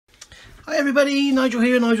Hi everybody, Nigel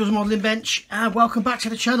here, Nigel's Modelling Bench, and welcome back to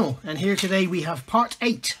the channel. And here today we have part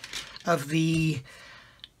 8 of the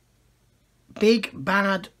Big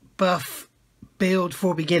Bad Buff build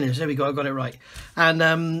for beginners. There we go, I got it right.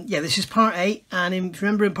 And yeah, this is part 8, and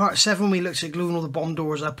remember in part 7 we looked at gluing all the bomb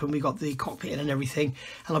doors up and we got the cockpit in and everything.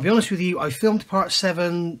 And I'll be honest with you, I filmed part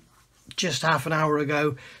 7 just half an hour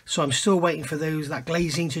ago, so I'm still waiting for that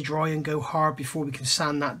glazing to dry and go hard before we can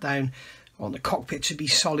sand that down. On the cockpit to be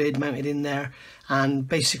solid, mounted in there, and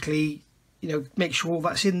basically, you know, make sure all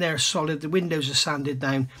that's in there solid, the windows are sanded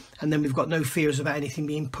down, and then we've got no fears about anything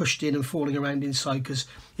being pushed in and falling around inside, because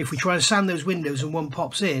if we try to sand those windows and one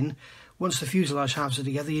pops in, once the fuselage halves are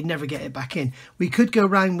together, you never get it back in. We could go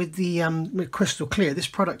around with the crystal clear, this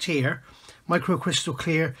product here, micro crystal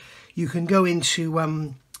clear. You can go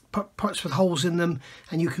into parts with holes in them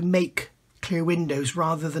and you can make clear windows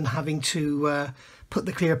rather than having to put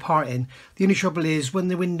the clear part in. The only trouble is when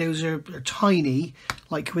the windows are tiny,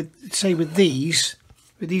 like with these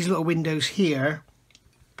little windows here,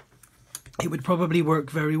 it would probably work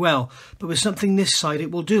very well, but with something this side it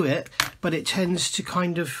will do it, but it tends to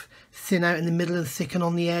kind of thin out in the middle and thicken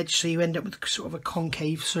on the edge, so you end up with sort of a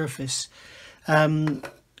concave surface.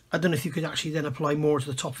 I don't know if you could actually then apply more to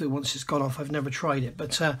the top of it once it's gone off. I've never tried it,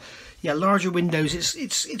 but yeah, larger windows,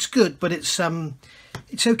 it's good, but it's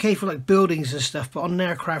okay for like buildings and stuff, but on an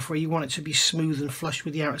aircraft where you want it to be smooth and flush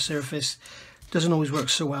with the outer surface, doesn't always work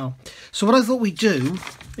so well. So what I thought we'd do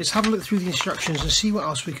is have a look through the instructions and see what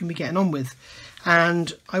else we can be getting on with.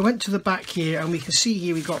 And I went to the back here, and we can see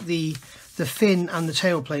here we got the fin and the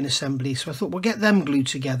tailplane assembly, so I thought we'll get them glued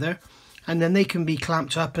together, and then they can be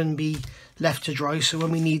clamped up and be left to dry, so when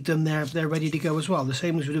we need them they're ready to go as well. The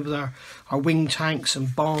same as we did with our wing tanks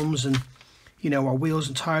and bombs and, you know, our wheels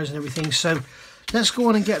and tires and everything. So let's go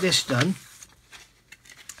on and get this done.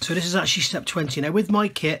 So this is actually step 20. Now with my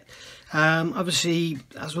kit, obviously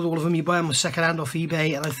as with all of them, you buy them second hand off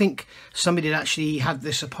eBay, and I think somebody had actually had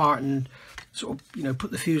this apart and sort of, you know, put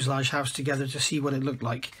the fuselage halves together to see what it looked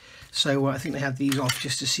like. So I think they had these off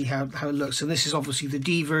just to see how it looks. And this is obviously the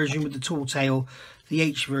D version with the tall tail. The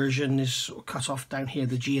H version is sort of cut off down here,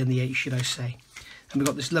 the G and the H should I say. And we've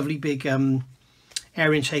got this lovely big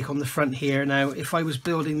air intake on the front here. Now if I was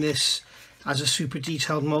building this as a super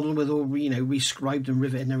detailed model with all, you know, rescribed and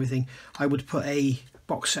riveted and everything, I would put a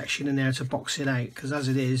box section in there to box it out, because as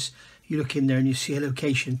it is, you look in there and you see a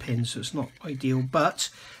location pin, so it's not ideal. But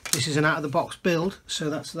this is an out of the box build, so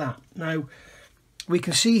that's that. Now we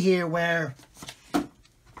can see here where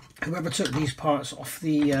whoever took these parts off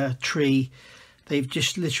the tree, they've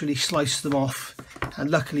just literally sliced them off, and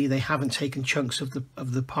luckily they haven't taken chunks of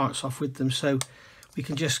the parts off with them, so we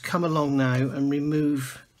can just come along now and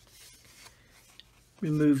remove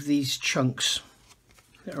these chunks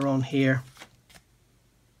that are on here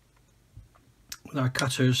with our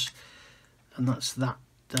cutters, and that's that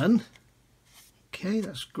done. Okay,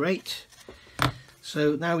 that's great.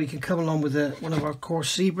 So now we can come along with one of our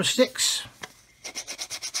coarse zebra sticks,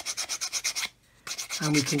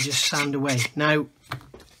 and we can just sand away. Now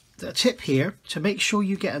the tip here, to make sure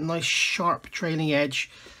you get a nice sharp trailing edge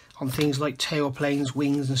on things like tailplanes,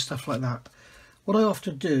 wings and stuff like that, what I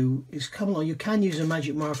often do is come along. You can use a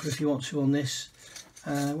magic marker if you want to on this.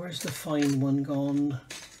 Where's the fine one gone?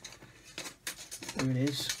 There it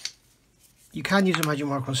is. You can use a magic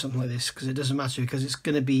marker on something like this, because it doesn't matter, because it's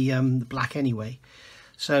going to be black anyway.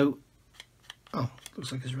 So, oh,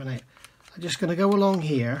 looks like it's run out. I'm just going to go along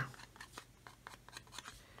here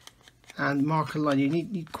and mark a line. You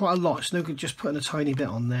need quite a lot. It's no good just putting a tiny bit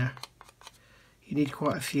on there. You need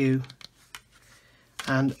quite a few.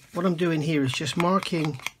 And what I'm doing here is just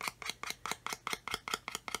marking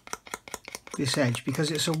this edge,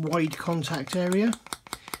 because it's a wide contact area.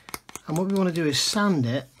 And what we want to do is sand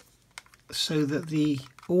it so that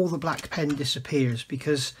all the black pen disappears,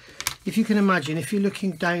 because if you can imagine, if you're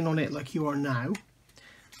looking down on it like you are now,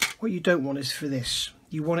 what you don't want is for this.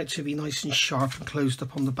 You want it to be nice and sharp and closed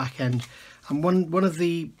up on the back end. And one of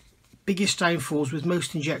the biggest downfalls with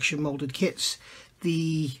most injection molded kits,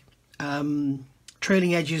 the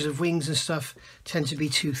trailing edges of wings and stuff tend to be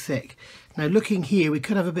too thick. Now looking here, we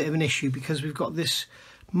could have a bit of an issue, because we've got this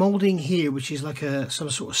molding here which is like some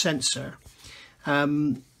sort of sensor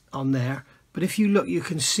on there, but if you look you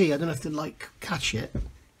can see, I don't know if the light catch it,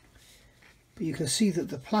 but you can see that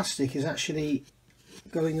the plastic is actually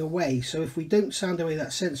going away. So if we don't sand away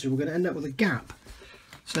that sensor, we're going to end up with a gap.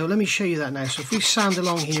 So let me show you that now. So if we sand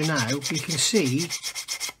along here now, we can see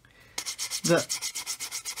that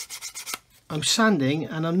I'm sanding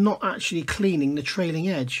and I'm not actually cleaning the trailing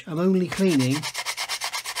edge. I'm only cleaning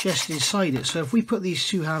just inside it. So if we put these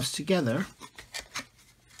two halves together,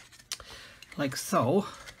 like so.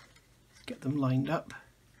 Get them lined up.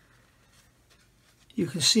 You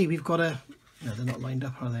can see we've got a, no, they're not lined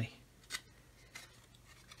up, are they?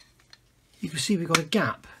 You can see we've got a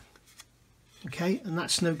gap, okay, and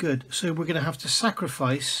that's no good. So we're going to have to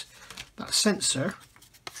sacrifice that sensor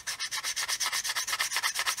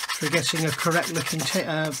for getting a correct looking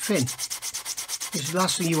fin. Because the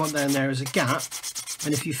last thing you want down there is a gap,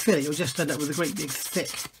 and if you fill it, you'll just end up with a great big thick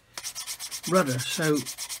rudder. So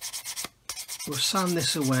we'll sand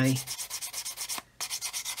this away.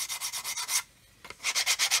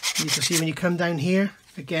 You can see when you come down here,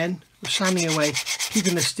 again, we're sanding away,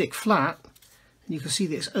 keeping the stick flat, and you can see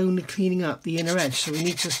that it's only cleaning up the inner edge. So we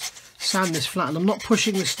need to sand this flat, and I'm not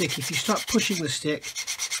pushing the stick. If you start pushing the stick,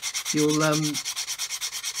 you'll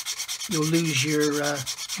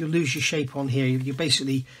lose your shape on here. You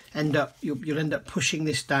basically end up you'll end up pushing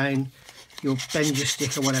this down. You'll bend your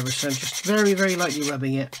stick or whatever. So just very, very lightly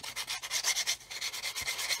rubbing it,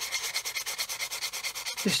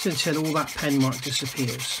 just until all that pen mark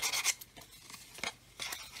disappears.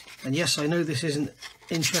 And yes, I know this isn't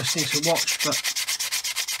interesting to watch, but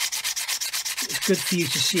it's good for you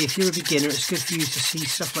to see. If you're a beginner, it's good for you to see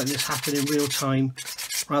stuff like this happen in real time,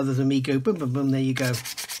 rather than me go boom, boom, boom, there you go.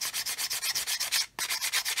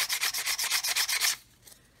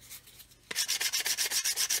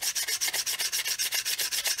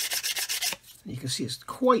 You can see it's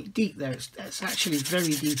quite deep there. It's actually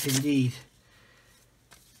very deep indeed.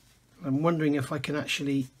 I'm wondering if I can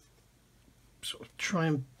actually sort of try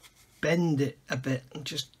and bend it a bit and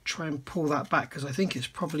just try and pull that back, because I think it's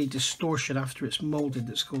probably distortion after it's moulded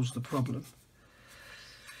that's caused the problem.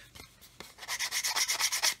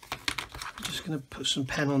 I'm just going to put some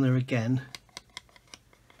pen on there again,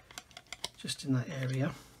 just in that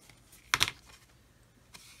area.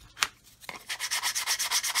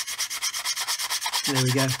 There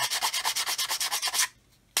we go.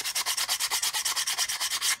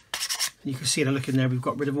 And you can see, in a look in there, we've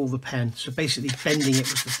got rid of all the pen. So basically bending it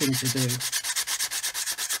was the thing to do.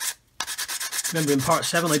 Remember in part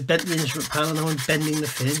 7 I bent the instrument panel, and now I'm bending the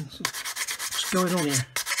fin. So what's going on here?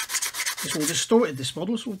 It's all distorted, this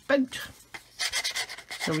model, it's all bent.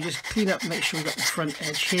 So we just clean up and make sure we've got the front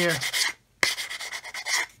edge here.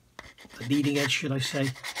 The leading edge, should I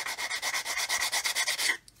say.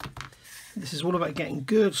 This is all about getting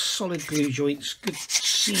good solid glue joints, good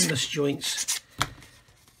seamless joints.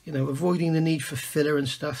 You know, avoiding the need for filler and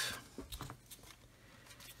stuff,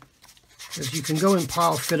 because you can go and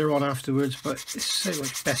pile filler on afterwards, but it's so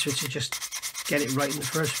much better to just get it right in the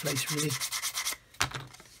first place, really.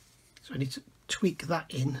 So I need to tweak that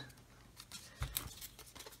in.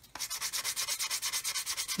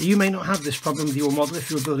 You may not have this problem with your model if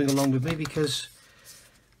you're building along with me, because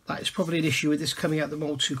that is probably an issue with this coming out the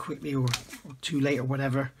mold too quickly or too late or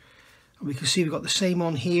whatever. And we can see we've got the same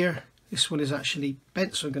on here. This one is actually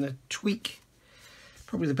bent, so I'm going to tweak.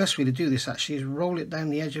 Probably the best way to do this actually is roll it down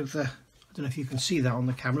the edge of the, I don't know if you can see that on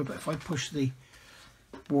the camera, but if I push the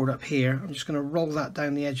board up here, I'm just going to roll that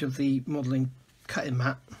down the edge of the modelling cutting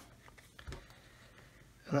mat,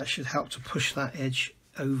 and that should help to push that edge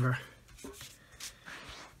over.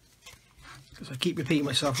 Because I keep repeating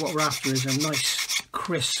myself, what we're after is a nice,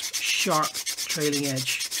 crisp, sharp trailing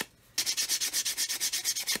edge.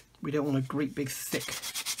 We don't want a great big thick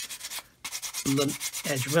blunt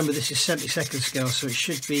edge. Remember, this is 72nd scale, so it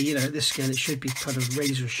should be, you know, at this scale it should be kind of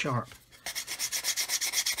razor sharp.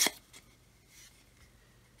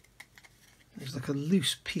 There's like a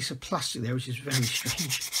loose piece of plastic there, which is very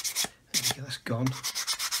strange. There we go, that's gone.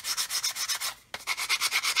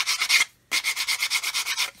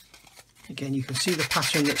 Again, you can see the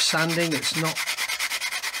pattern that's sanding. It's not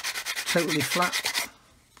totally flat.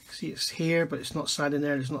 See, it's here, but it's not sanding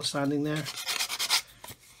there. It's not sanding there.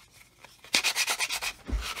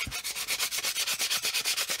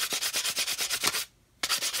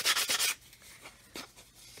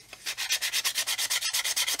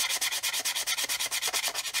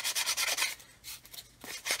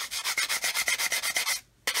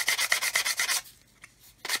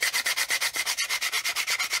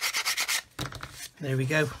 There we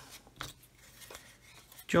go.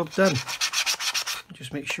 Job done.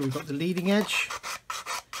 Just make sure we've got the leading edge.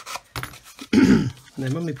 And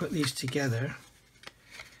then when we put these together,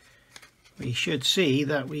 we should see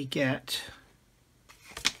that we get,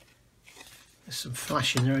 there's some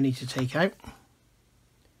flash in there I need to take out.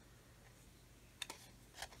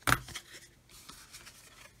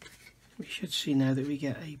 We should see now that we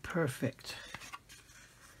get a perfect,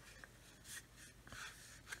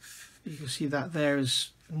 you can see that there is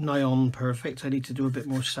nigh on perfect. I need to do a bit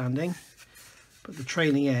more sanding, but the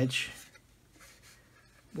trailing edge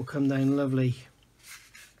will come down lovely.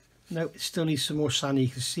 No, it still needs some more sanding. You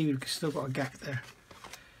can see we've still got a gap there.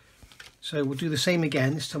 So we'll do the same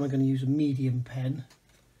again. This time I'm going to use a medium pen.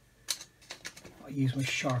 I'll use my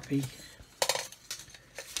Sharpie.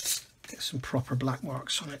 Get some proper black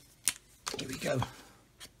marks on it. Here we go.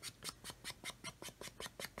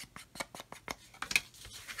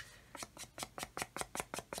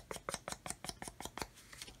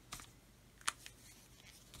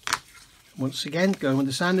 Once again, going with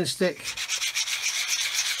the sanding stick,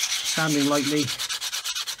 sanding lightly,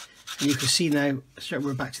 and you can see now,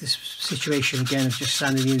 we're back to this situation again of just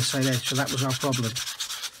sanding the inside edge, so that was our problem.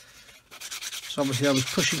 So obviously I was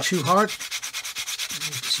pushing too hard, and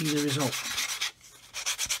you can see the result.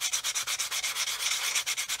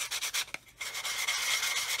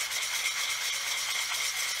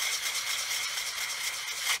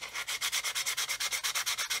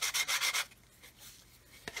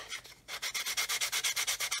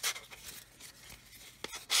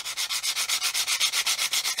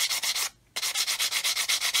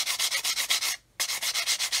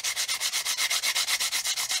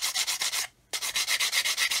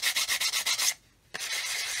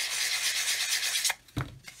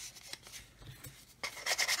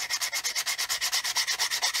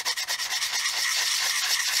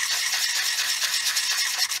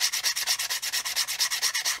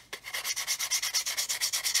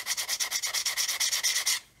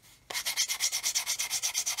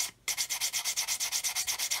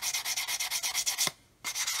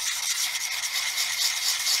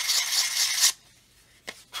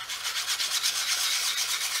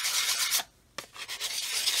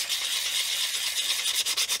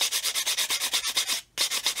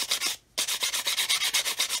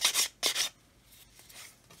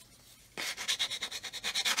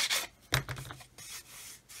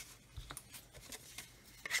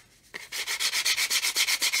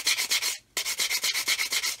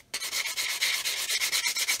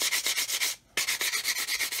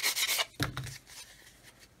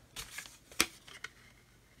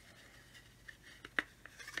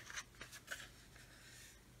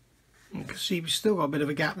 You can see we've still got a bit of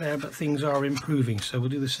a gap there, but things are improving. So we'll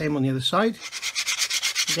do the same on the other side.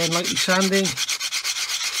 Again, lightly sanding.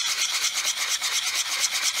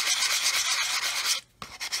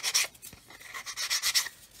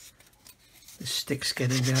 This stick's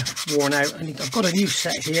getting worn out. I've got a new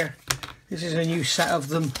set here. This is a new set of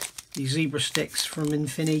them, these zebra sticks from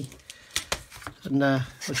Infini. And I'll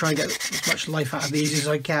try and get as much life out of these as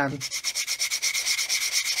I can.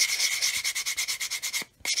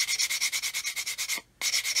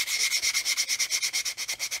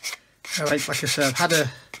 Alright, like I said, I've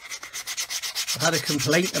had a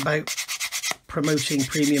complaint about promoting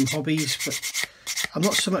premium hobbies, but I'm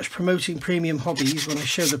not so much promoting premium hobbies when I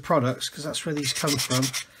show the products, because that's where these come from.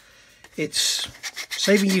 It's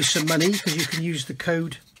saving you some money because you can use the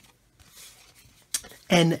code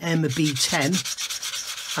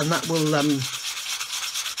NMB10, and that will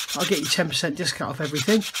I'll get you 10% discount off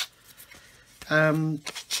everything.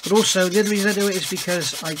 But also the other reason I do it is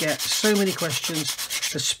because I get so many questions,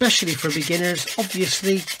 especially for beginners.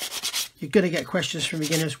 Obviously you're going to get questions from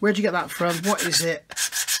beginners. Where do you get that from? What is it?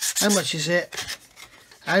 How much is it?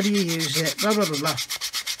 How do you use it? Blah blah blah blah.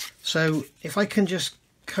 So if I can just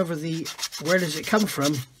cover the where does it come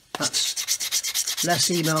from, that's less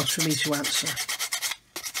emails for me to answer.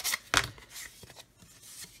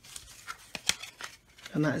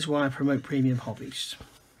 And that is why I promote premium hobbies.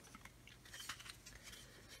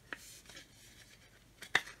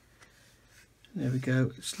 There we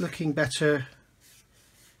go, it's looking better.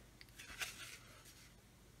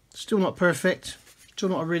 Still not perfect, still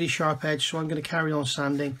not a really sharp edge, so I'm going to carry on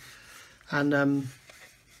sanding and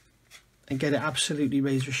get it absolutely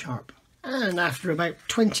razor sharp. And after about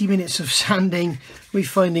 20 minutes of sanding, we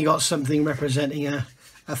finally got something representing a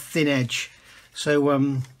thin edge. So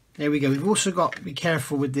there we go. We've also got to be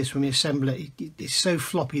careful with this when we assemble it. It's so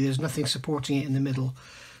floppy, there's nothing supporting it in the middle.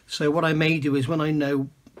 So what I may do is, when I know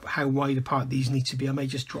how wide apart these need to be, I may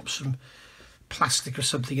just drop some plastic or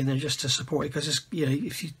something in there just to support it, because it's, you know,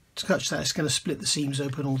 if you touch that, it's going to split the seams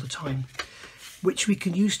open all the time, which we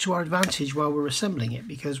can use to our advantage while we're assembling it,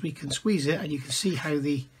 because we can squeeze it and you can see how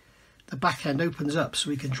the back end opens up, so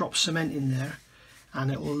we can drop cement in there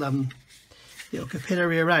and it'll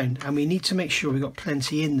capillary around, and we need to make sure we've got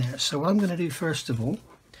plenty in there. So what I'm going to do first of all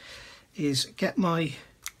is get my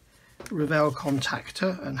Revell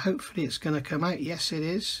contactor, and hopefully it's going to come out. Yes, it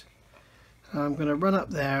is. I'm going to run up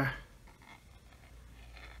there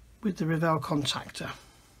with the Revell contactor,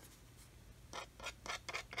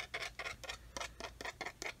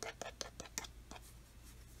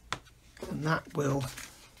 and that will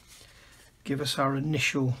give us our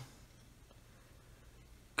initial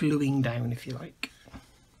gluing down, if you like.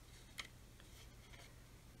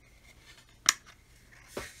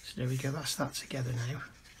 So there we go, that's that together now.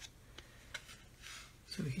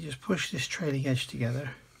 So we can just push this trailing edge together.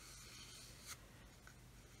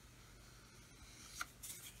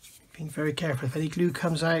 Being very careful, if any glue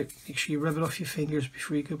comes out, make sure you rub it off your fingers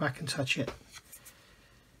before you go back and touch it.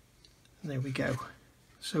 And there we go.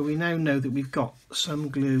 So we now know that we've got some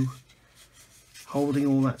glue holding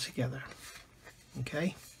all that together.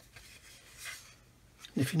 Okay.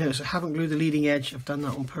 And if you notice, I haven't glued the leading edge, I've done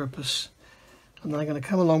that on purpose. And then I'm going to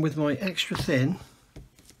come along with my extra thin,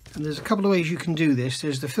 and there's a couple of ways you can do this.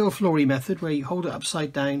 There's the Phil Flory method, where you hold it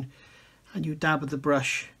upside down and you dab with the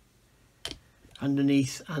brush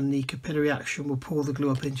underneath, and the capillary action will pull the glue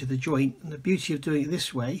up into the joint. And the beauty of doing it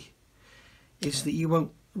this way is that you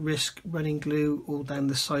won't risk running glue all down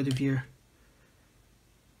the side of your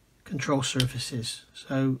control surfaces.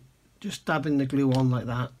 So just dabbing the glue on like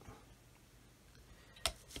that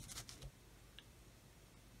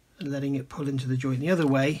and letting it pull into the joint. The other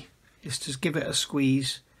way is to give it a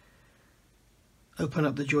squeeze, open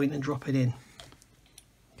up the joint and drop it in.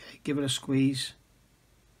 Okay, give it a squeeze,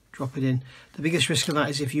 drop it in. The biggest risk of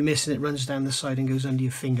that is if you miss and it runs down the side and goes under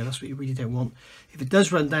your finger. That's what you really don't want. If it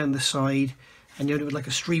does run down the side and you end up with like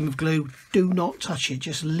a stream of glue, do not touch it.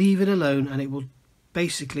 Just leave it alone and it will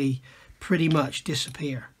basically pretty much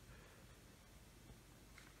disappear.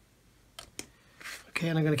 Okay,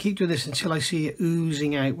 and I'm going to keep doing this until I see it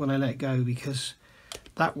oozing out when I let go, because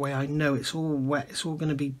that way I know it's all wet, it's all going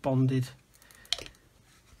to be bonded.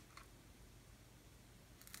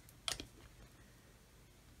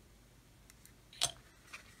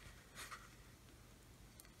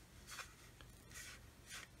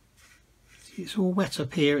 See, it's all wet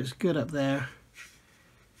up here, it's good up there,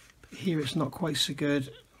 but here it's not quite so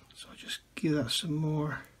good, so I'll just give that some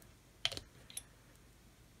more.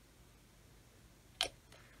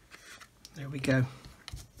 There we go.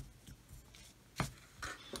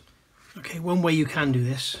 Okay, one way you can do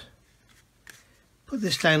this, put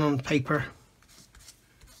this down on paper,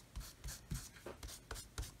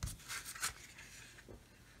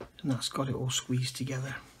 and that's got it all squeezed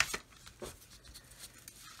together.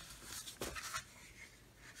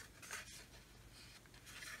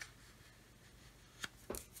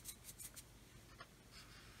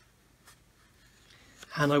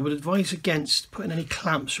 And I would advise against putting any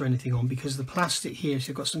clamps or anything on, because the plastic here,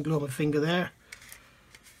 so I've got some glue on my finger there.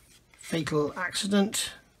 Fatal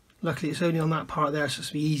accident. Luckily it's only on that part there, so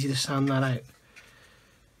it's going to be easy to sand that out.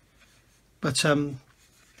 But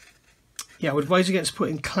yeah, I would advise against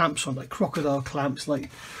putting clamps on, like crocodile clamps,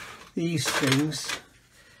 like these things.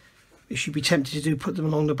 If you'd be tempted to do, put them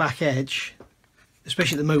along the back edge,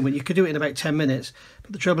 especially at the moment. You could do it in about 10 minutes,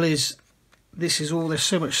 but the trouble is, this is all, there's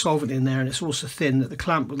so much solvent in there, and it's also thin that the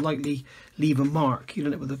clamp would likely leave a mark. You'll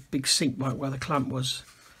end up with a big sink mark where the clamp was.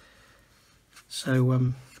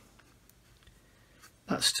 So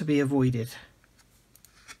that's to be avoided.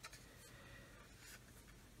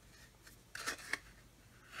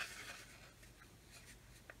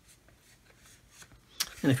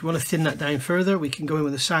 And if you want to thin that down further, we can go in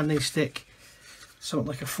with a sanding stick, something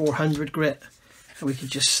like a 400 grit, and we could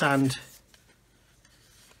just sand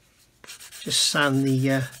the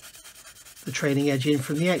trailing edge in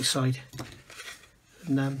from the outside,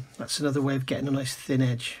 and that's another way of getting a nice thin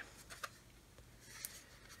edge.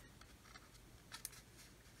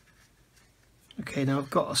 Okay, now I've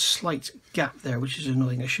got a slight gap there, which is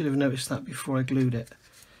annoying. I should have noticed that before I glued it.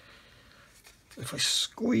 If I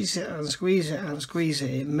squeeze it and squeeze it and squeeze it,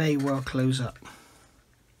 it may well close up,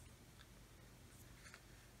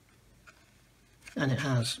 and it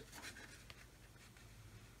has.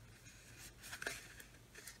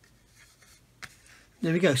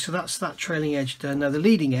 There we go, so that's that trailing edge done. Now the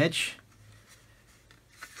leading edge,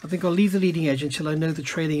 I think I'll leave the leading edge until I know the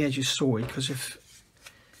trailing edge is sorted, because if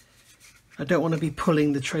I don't want to be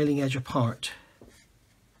pulling the trailing edge apart.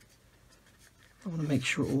 I want to make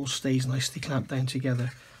sure it all stays nicely clamped down together.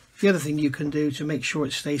 The other thing you can do to make sure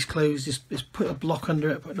it stays closed is put a block under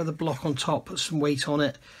it, put another block on top, put some weight on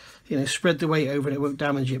it, you know, spread the weight over and it won't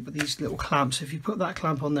damage it. But these little clamps, if you put that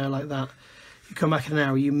clamp on there like that, you come back in an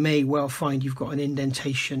hour, you may well find you've got an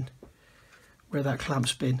indentation where that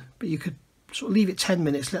clamp's been. But you could sort of leave it 10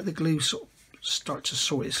 minutes, let the glue sort of start to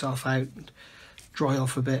sort itself out and dry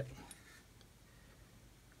off a bit,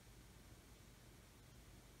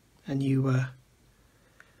 and you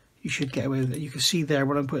should get away with it. You can see there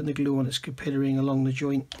when I'm putting the glue on, it's capillarying along the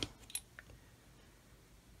joint.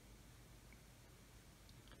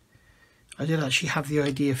 I did actually have the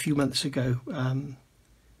idea a few months ago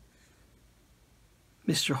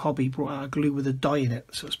Mr. Hobby brought out a glue with a dye in it,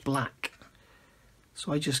 so it's black.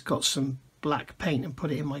 So I just got some black paint and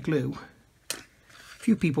put it in my glue. A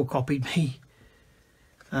few people copied me,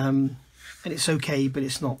 and it's okay, but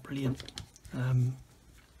it's not brilliant.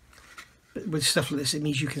 But with stuff like this, it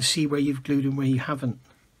means you can see where you've glued and where you haven't.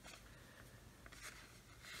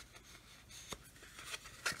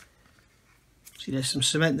 See, there's some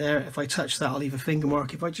cement there. If I touch that, I'll leave a finger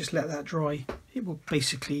mark. If I just let that dry, it will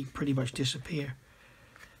basically pretty much disappear.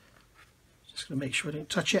 Just going to make sure I don't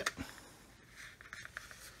touch it.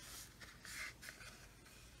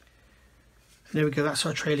 And there we go, that's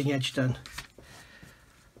our trailing edge done.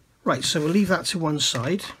 Right, so we'll leave that to one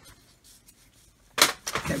side.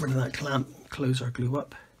 Get rid of that clamp, close our glue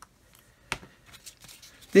up.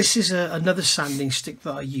 This is another sanding stick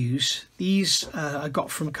that I use. These I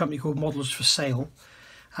got from a company called Models for Sale,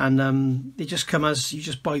 and they just come as, you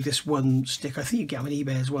just buy this one stick. I think you get them on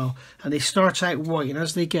eBay as well, and they start out white, and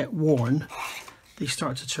as they get worn they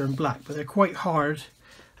start to turn black, but they're quite hard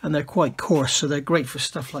and they're quite coarse, so they're great for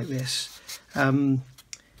stuff like this.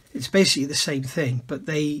 It's basically the same thing, but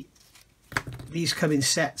these come in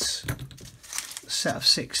sets, a set of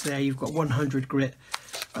 6 there. You've got 100 grit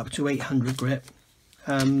up to 800 grit.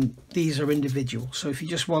 These are individual, so if you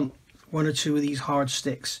just want 1 or 2 of these hard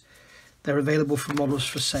sticks, they're available from Models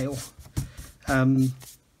for Sale.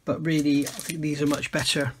 But really, I think these are much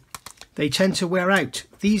better. They tend to wear out.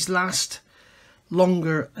 These last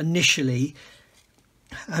longer initially.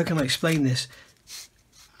 How can I explain this?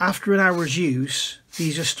 After an hour's use,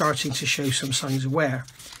 these are starting to show some signs of wear.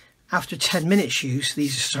 After 10 minutes use,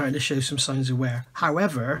 these are starting to show some signs of wear.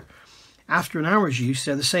 However, after an hour's use,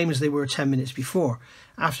 they're the same as they were 10 minutes before.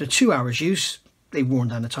 After 2 hours use, they've worn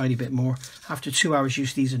down a tiny bit more. After 2 hours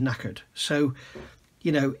use, these are knackered. So,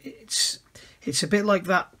 you know, it's a bit like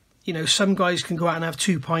that. You know, some guys can go out and have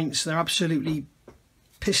 2 pints. They're absolutely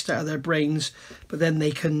pissed out of their brains, but then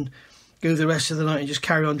they can go the rest of the night and just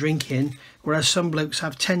carry on drinking. Whereas some blokes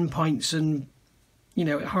have 10 pints and, you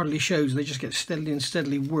know, it hardly shows. They just get steadily and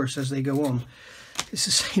steadily worse as they go on. It's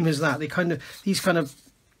the same as that. These kind of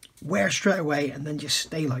wear straight away and then just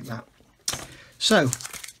stay like that. So,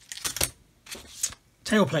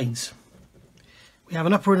 tailplanes. We have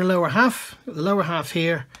an upper and a lower half. Got the lower half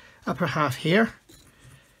here, upper half here,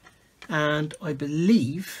 and I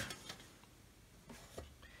believe,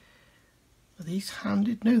 are these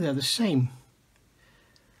handed? No, they're the same.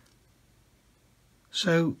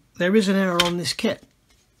 So there is an error on this kit.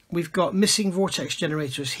 We've got missing vortex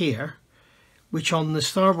generators here, which on the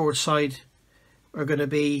starboard side are going to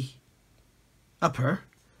be upper,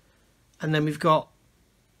 and then we've got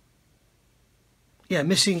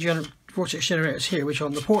missing vortex generators here, which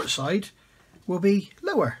on the port side will be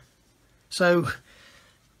lower. So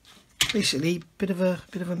basically bit of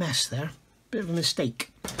a mess there, bit of a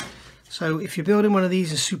mistake. So if you're building one of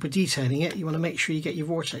these and super detailing it, you want to make sure you get your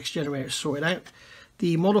vortex generators sorted out.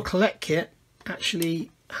 The Model Collect kit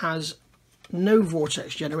actually has no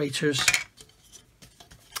vortex generators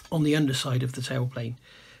on the underside of the tailplane,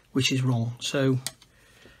 which is wrong. So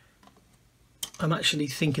I'm actually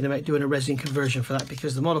thinking about doing a resin conversion for that,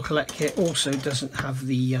 because the Model Collect kit also doesn't have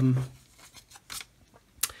the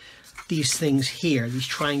these things here, these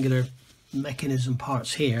triangular mechanism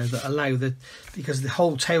parts here that allow because the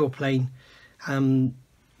whole tailplane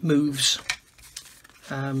moves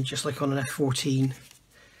just like on an F-14,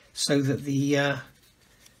 so that the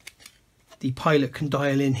pilot can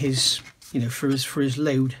dial in his, you know, for his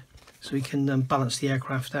load, so he can balance the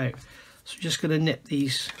aircraft out. So we're just going to nip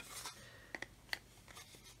these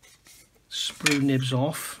sprue nibs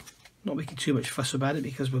off, not making too much fuss about it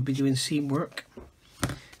because we'll be doing seam work.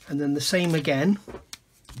 And then the same again,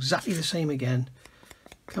 exactly the same again,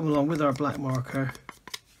 come along with our black marker,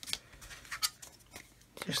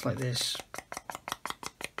 just like this,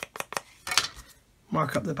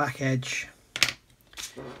 mark up the back edge,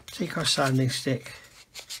 take our sanding stick.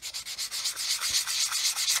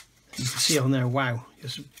 You can see on there, wow,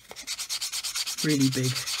 there's really big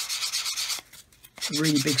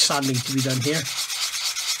sanding to be done here.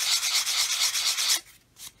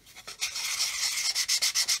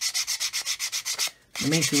 The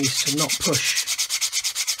main thing is to not push.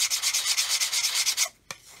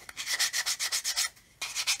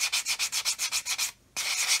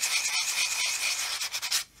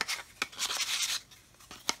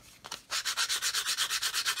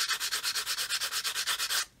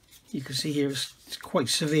 You can see here it's quite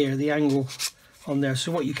severe, the angle on there.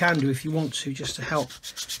 So what you can do if you want to, just to help,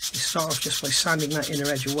 is start off just by sanding that inner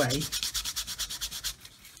edge away.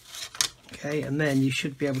 Okay, and then you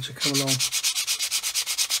should be able to come along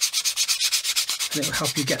and it will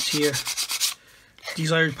help you get to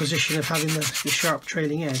desired position of having the sharp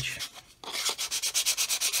trailing edge.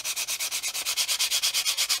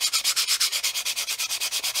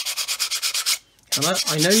 And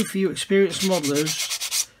I know for you experienced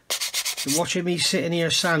modelers, watching me sitting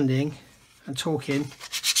here sanding and talking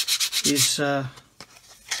is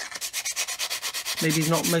maybe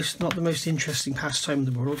not the most interesting pastime in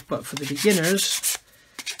the world, but for the beginners,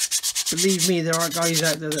 believe me, there are guys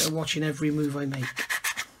out there that are watching every move I make.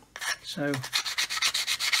 So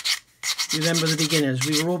remember the beginners.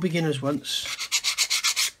 We were all beginners once.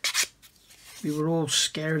 We were all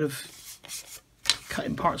scared of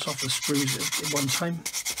cutting parts off the sprues at one time.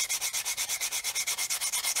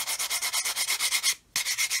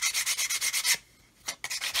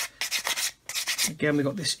 Again, we've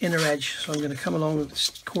got this inner edge, so I'm going to come along with this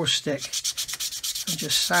coarse stick and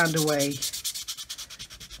just sand away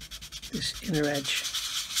this inner edge,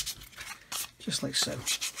 just like so.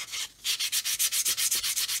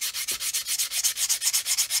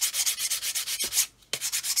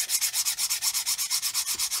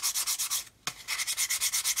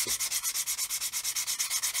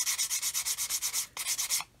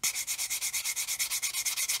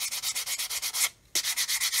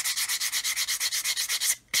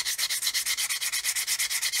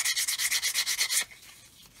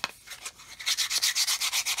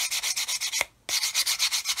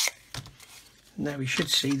 Now we should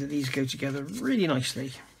see that these go together really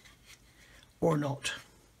nicely, or not.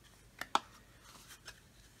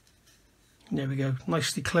 There we go,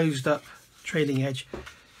 nicely closed up trailing edge.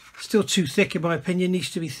 Still too thick in my opinion, needs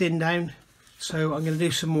to be thinned down. So I'm going to do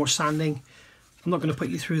some more sanding. I'm not going to put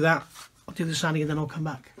you through that. I'll do the sanding and then I'll come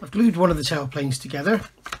back. I've glued one of the tailplanes together.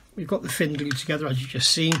 We've got the fin glued together as you've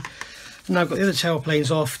just seen. And now I've got the other tailplanes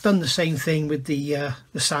off. Done the same thing with the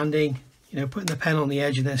sanding. You know, putting the pen on the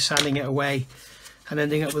edge and then sanding it away and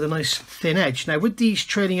ending up with a nice thin edge. Now with these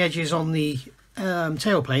trailing edges on the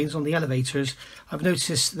tailplanes, on the elevators, I've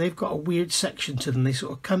noticed they've got a weird section to them. They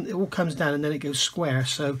sort of come, it all comes down and then it goes square.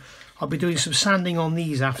 So I'll be doing some sanding on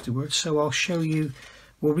these afterwards. So I'll show you,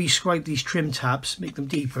 we'll rescribe these trim tabs, make them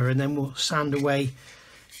deeper, and then we'll sand away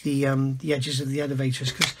the edges of the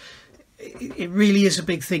elevators, because it really is a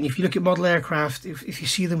big thing. If you look at model aircraft, if you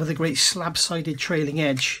see them with a great slab-sided trailing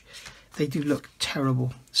edge, they do look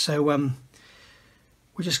terrible. So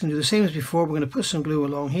we're just going to do the same as before. We're going to put some glue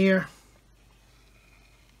along here.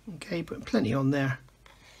 Okay, putting plenty on there.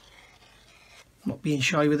 Not being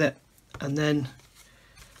shy with it. And then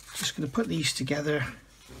just going to put these together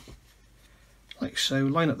like so.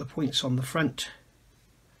 Line up the points on the front.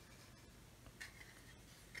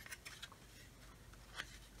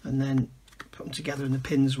 And then put them together and the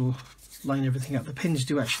pins will line everything up. The pins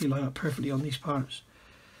do actually line up perfectly on these parts.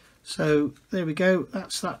 So there we go,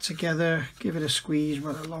 that's that together. Give it a squeeze,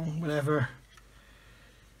 run it along, whatever.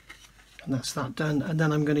 And that's that done. And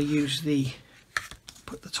then I'm going to use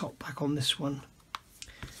put the top back on this one.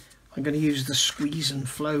 I'm going to use the squeeze and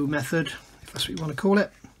flow method, if that's what you want to call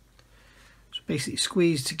it. So basically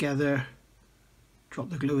squeeze together,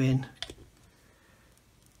 drop the glue in.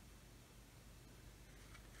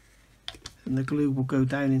 And the glue will go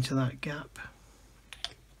down into that gap.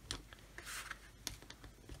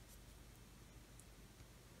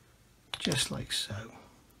 Just like so.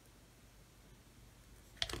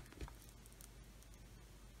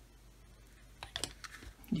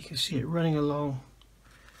 You can see it running along.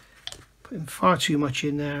 Putting far too much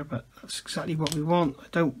in there, but that's exactly what we want. I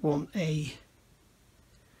don't want a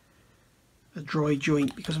dry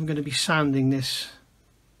joint because I'm going to be sanding this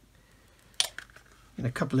in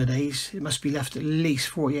a couple of days. It must be left at least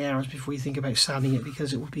 40 hours before you think about sanding it,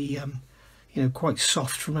 because it will be you know, quite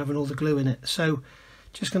soft from having all the glue in it. So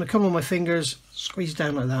just going to come on my fingers, squeeze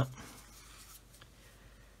down like that,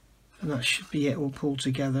 and that should be it all pulled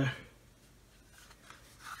together,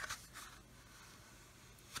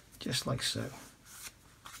 just like so.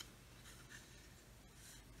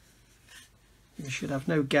 You should have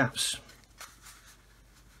no gaps.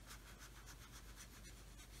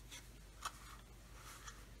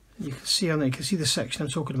 You can see on there, you can see the section I'm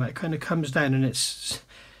talking about. It kind of comes down, and this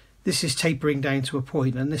is tapering down to a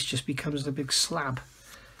point, and this just becomes the big slab.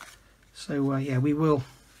 So yeah, we will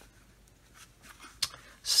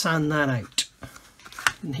sand that out.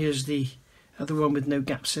 And here's the other one with no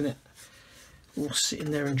gaps in it, all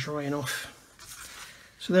sitting there and drying off.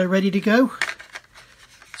 So they're ready to go.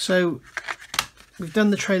 So we've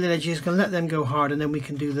done the trailing edges, going to let them go hard, and then we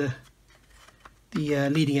can do the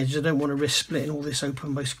leading edges. I don't want to risk splitting all this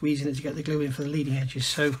open by squeezing it to get the glue in for the leading edges.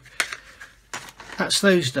 So that's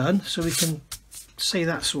those done. So we can say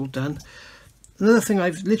that's all done. Another thing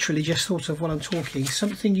I've literally just thought of while I'm talking,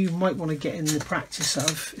 something you might want to get in the practice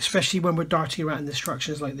of, especially when we're darting around in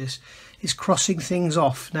instructions like this, is crossing things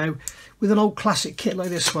off. Now, with an old classic kit like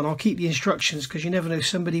this one, I'll keep the instructions because you never know,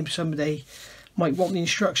 somebody someday might want the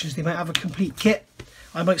instructions. They might have a complete kit.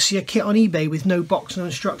 I might see a kit on eBay with no box, no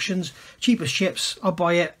instructions, cheap as chips. I'll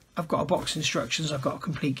buy it. I've got a box of instructions. I've got a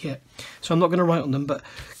complete kit. So I'm not going to write on them, but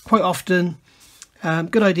quite often,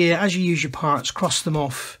 good idea, as you use your parts, cross them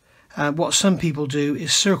off. What some people do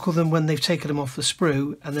is circle them when they've taken them off the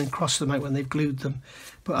sprue and then cross them out when they've glued them.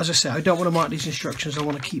 But as I say, I don't want to mark these instructions. I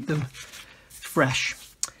want to keep them fresh.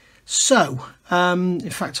 So, in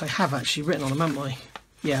fact, I have actually written on them, haven't I?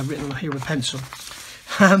 Yeah, I've written on here with pencil.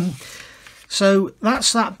 So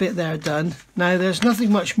that's that bit there done. Now, there's nothing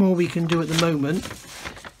much more we can do at the moment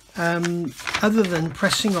other than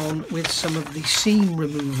pressing on with some of the seam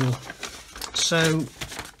removal. So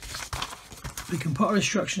we can put our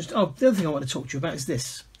instructions. Oh, the other thing I want to talk to you about is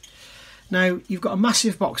this. Now, you've got a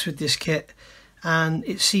massive box with this kit, and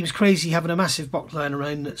it seems crazy having a massive box lying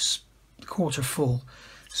around that's a quarter full.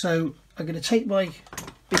 So I'm going to take my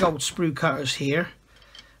big old sprue cutters here,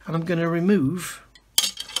 and I'm going to remove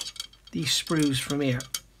these sprues from here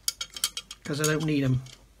because I don't need them.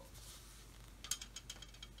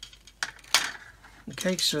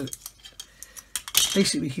 Okay, so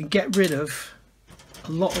basically we can get rid of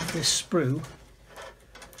a lot of this sprue.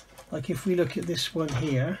 Like if we look at this one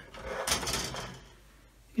here,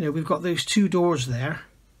 you know, we've got those two doors there,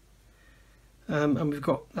 and we've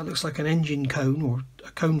got, that looks like an engine cone or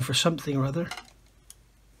a cone for something or other.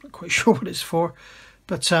 Not quite sure what it's for,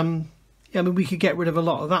 but yeah, I mean, we could get rid of a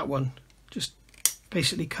lot of that one. Just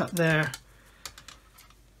basically cut there,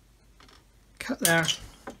 cut there.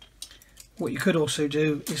 What you could also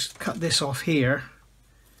do is cut this off here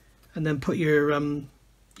and then put your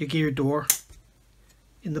gear door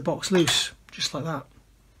in the box loose, just like that.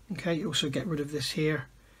 Okay, you also get rid of this here.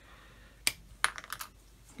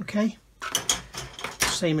 Okay,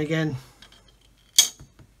 same again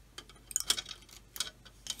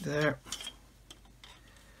there.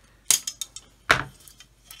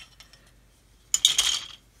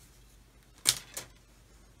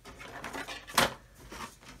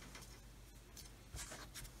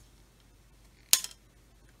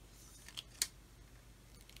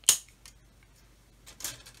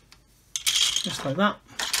 Just like that.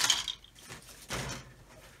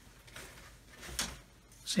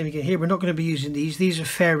 Same again here. We're not going to be using these. These are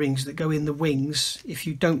fairings that go in the wings if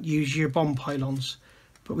you don't use your bomb pylons.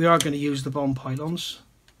 But we are going to use the bomb pylons,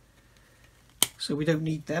 so we don't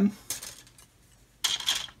need them.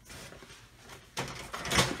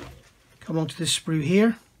 Come on to this sprue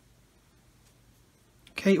here.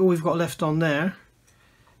 Okay, all we've got left on there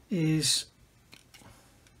is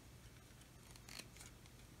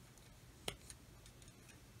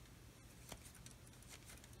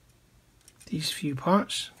these few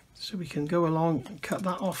parts, so we can go along and cut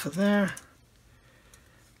that off of there,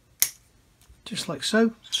 just like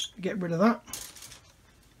so. Get rid of that,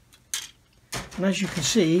 and as you can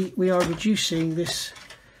see, we are reducing this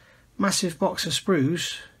massive box of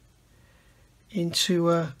sprues into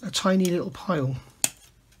a tiny little pile.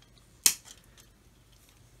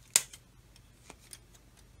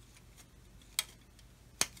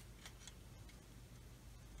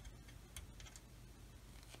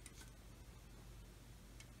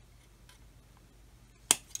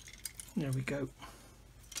 There we go.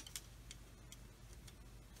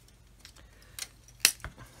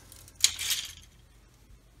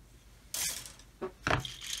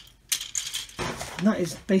 And that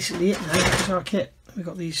is basically it now. That's our kit. We've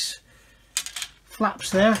got these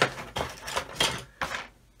flaps there.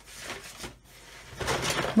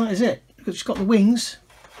 And that is it. We've just got the wings.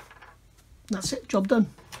 That's it, job done.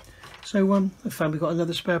 So I found we've got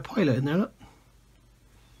another spare pilot in there, look.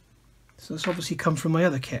 So that's obviously come from my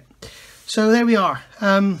other kit. So there we are.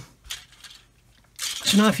 So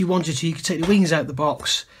now if you wanted to, you could take the wings out of the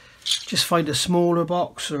box, just find a smaller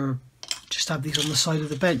box or just have these on the side of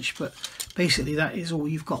the bench. But basically that is all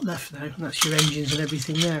you've got left now, and that's your engines and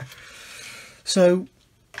everything there. So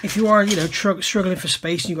if you are, you know, struggling for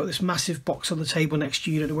space and you've got this massive box on the table next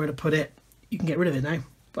to you, you don't know where to put it, you can get rid of it now.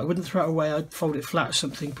 But I wouldn't throw it away. I'd fold it flat or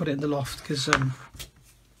something, put it in the loft, because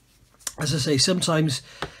as I say, sometimes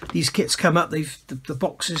these kits come up, the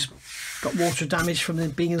box has got water damage from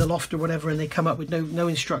them being in the loft or whatever, and they come up with no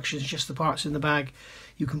instructions, just the parts in the bag.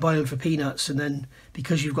 You can buy them for peanuts, and then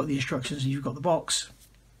because you've got the instructions and you've got the box,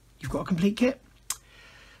 you've got a complete kit.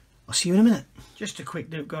 I'll see you in a minute. Just a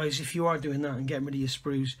quick note, guys, if you are doing that and getting rid of your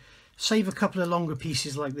sprues, save a couple of longer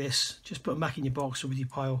pieces like this, just put them back in your box or with your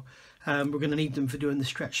pile. We're going to need them for doing the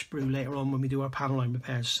stretch sprue later on when we do our panel line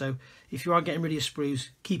repairs. So if you are getting rid of your sprues,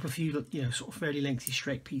 keep a few, you know, sort of fairly lengthy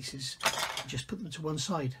straight pieces, just put them to one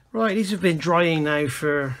side. Right, these have been drying now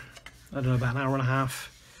for, I don't know, about an hour and a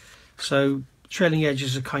half. So trailing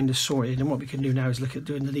edges are kind of sorted, and what we can do now is look at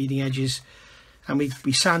doing the leading edges. And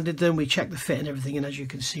we sanded them, we checked the fit and everything, and as you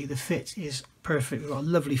can see, the fit is perfect. We've got a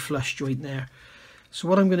lovely flush joint there. So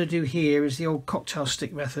what I'm going to do here is the old cocktail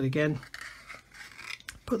stick method again.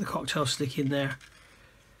 Put the cocktail stick in there,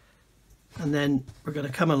 and then we're going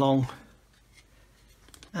to come along,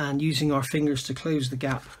 and using our fingers to close the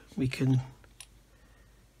gap, we can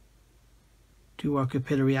do our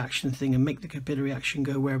capillary action thing and make the capillary action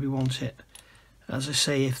go where we want it. As I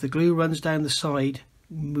say, if the glue runs down the side,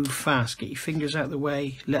 move fast, get your fingers out of the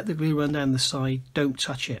way, let the glue run down the side, don't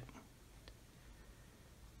touch it.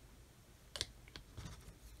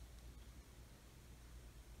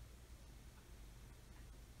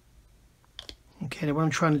 Okay, now what I'm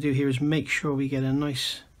trying to do here is make sure we get a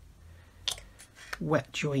nice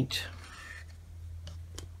wet joint.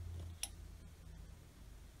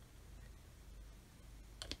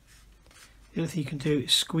 The other thing you can do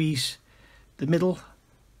is squeeze the middle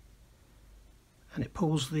and it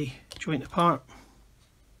pulls the joint apart.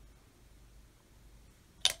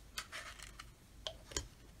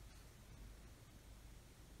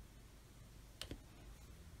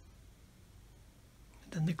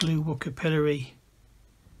 Then the glue will capillary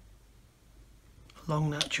along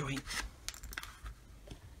that joint.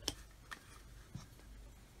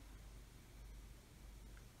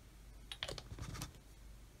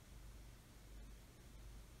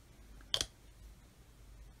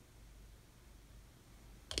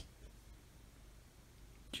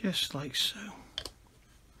 Just like so.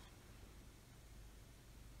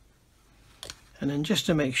 And then just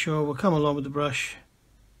to make sure, we'll come along with the brush .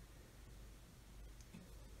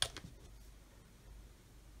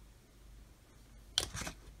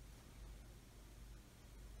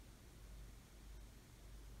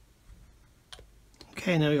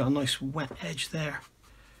 Okay, now we've got a nice wet edge there.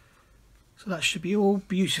 So that should be all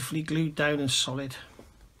beautifully glued down and solid.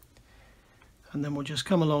 And then we'll just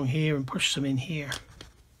come along here and push some in here.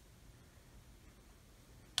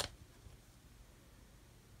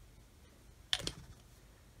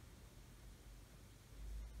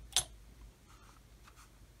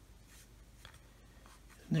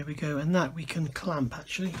 And there we go, and that we can clamp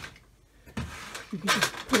actually. We can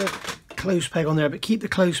just put a close peg on there, but keep the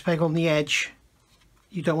close peg on the edge.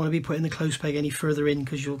 You don't want to be putting the close peg any further in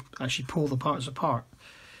because you'll actually pull the parts apart.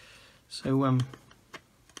 So we'll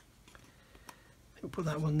put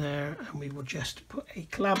that one there, and we will just put a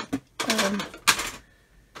clamp on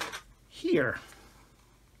here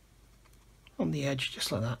on the edge,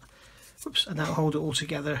 just like that. Oops, and that'll hold it all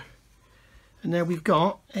together. And there we've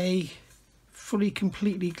got a fully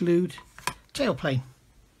completely glued tailplane.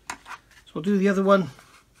 So we'll do the other one,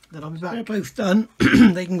 then I'll be back. They're both done.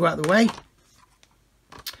 They can go out of the way.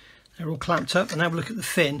 They're all clamped up, and now we'll look at the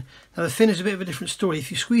fin. Now the fin is a bit of a different story. If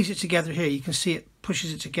you squeeze it together here, you can see it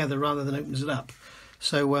pushes it together rather than opens it up.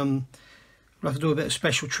 So we'll have to do a bit of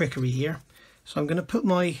special trickery here. So I'm going to put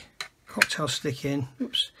my cocktail stick in,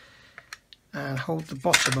 oops, and hold the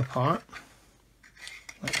bottom apart,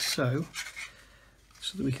 like so,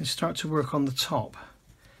 so that we can start to work on the top.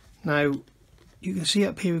 Now you can see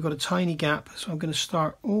up here we've got a tiny gap, so I'm going to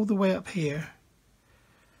start all the way up here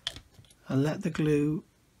and let the glue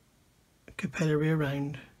capillary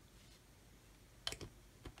around.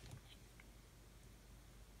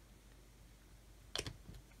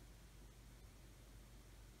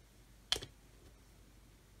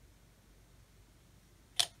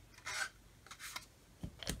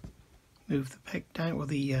 Move the peg down, or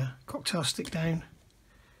the cocktail stick down.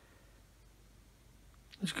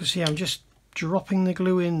 As you can see, I'm just dropping the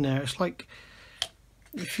glue in there. It's like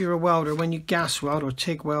if you're a welder, when you gas weld or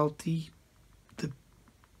TIG weld, the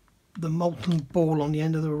molten ball on the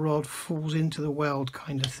end of the rod falls into the weld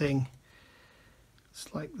kind of thing.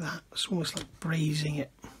 It's like that. It's almost like brazing it.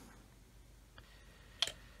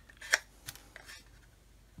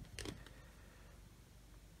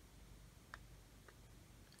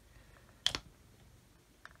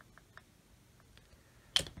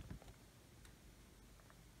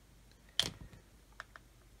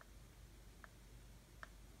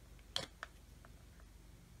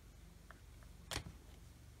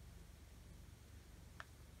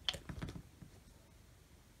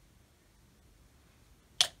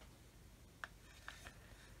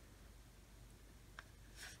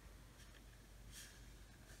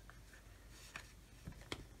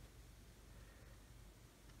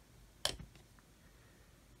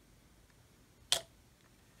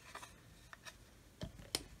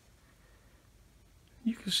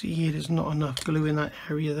 You can see here there's not enough glue in that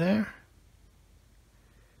area there.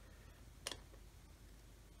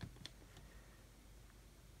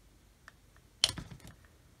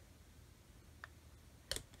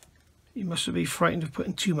 You mustn't be frightened of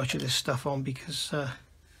putting too much of this stuff on, because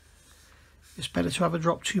it's better to have a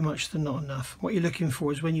drop too much than not enough. What you're looking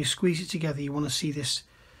for is when you squeeze it together, you want to see this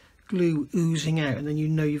glue oozing out, and then you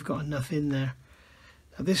know you've got enough in there.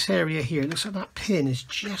 Now this area here, it looks like that pin is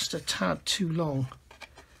just a tad too long.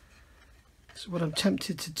 So what I'm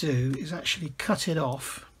tempted to do is actually cut it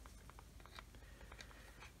off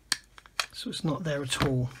so it's not there at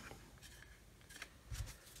all,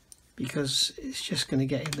 because it's just going to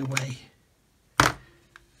get in the way.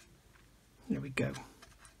 There we go.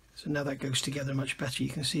 So now that goes together much better. You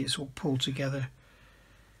can see it's all pulled together,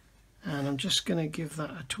 and I'm just going to give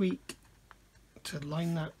that a tweak to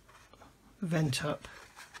line that vent up.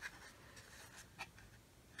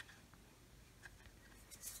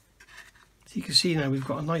 So you can see now we've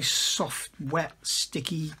got a nice soft, wet,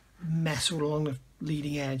 sticky mess all along the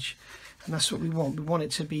leading edge, and that's what we want. We want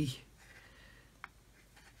it to be,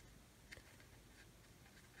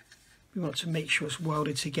 we want to make sure it's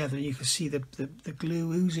welded together. You can see the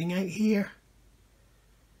glue oozing out here.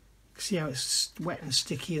 See how it's wet and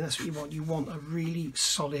sticky, and that's what you want. You want a really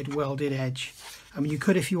solid welded edge. I mean, you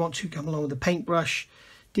could, if you want to, come along with a paintbrush,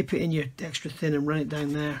 dip it in your extra thin and run it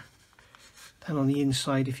down there, down on the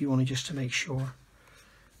inside if you want to, just to make sure.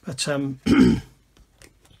 But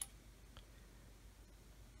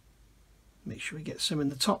make sure we get some in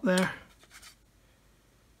the top there.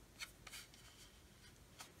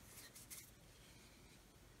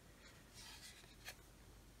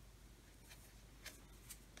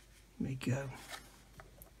 There we go.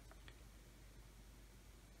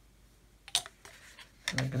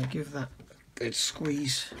 And I'm going to give that a good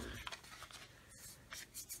squeeze.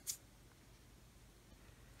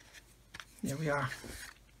 There we are.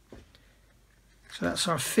 So that's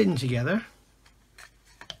our fin together.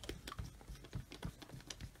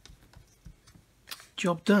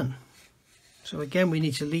 Job done. So again, we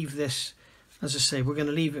need to leave this, as I say, we're going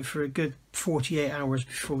to leave it for a good 48 hours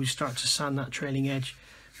before we start to sand that trailing edge.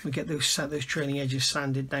 We'll get those trailing edges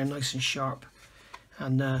sanded down nice and sharp,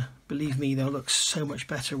 and believe me, they'll look so much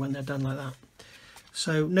better when they're done like that.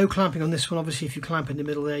 So no clamping on this one. Obviously, if you clamp in the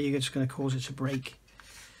middle there, you're just going to cause it to break.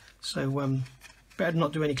 So better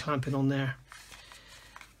not do any clamping on there.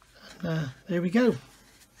 And there we go.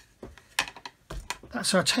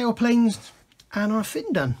 That's our tail planes and our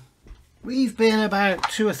fin done. We've been about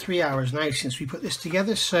 2 or 3 hours now since we put this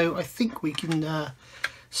together, so I think we can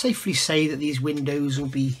safely say that these windows will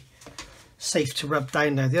be safe to rub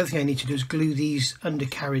down now. The other thing I need to do is glue these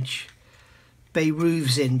undercarriage bay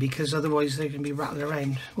roofs in, because otherwise they're going to be rattling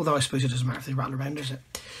around. Although I suppose it doesn't matter if they rattle around, does it?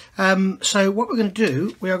 So what we're going to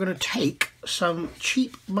do, we are going to take some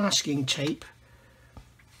cheap masking tape.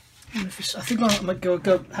 I think I might go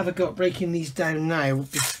have a go at breaking these down now,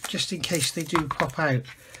 just in case they do pop out.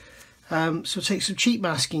 So take some cheap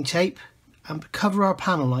masking tape and cover our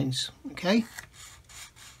panel lines, okay?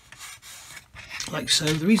 Like so.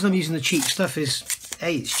 The reason I'm using the cheap stuff is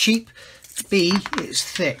A, it's cheap, B, it's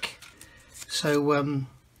thick. So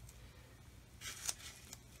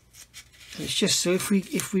it's just so if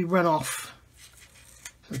we run off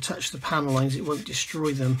and touch the panel lines, it won't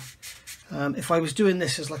destroy them. If I was doing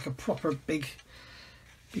this as like a proper big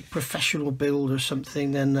professional build or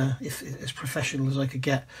something, then if as professional as I could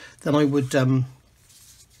get, then I would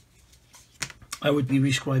be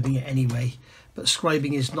rescribing it anyway. But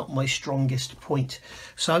scribing is not my strongest point,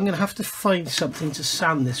 so I'm going to have to find something to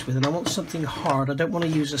sand this with, and I want something hard. I don't want to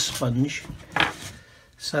use a sponge,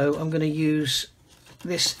 so I'm going to use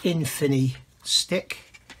this Infini stick,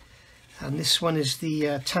 and this one is the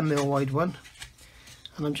 10mm wide one,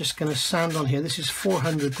 and I'm just going to sand on here. This is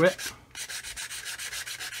 400 grit,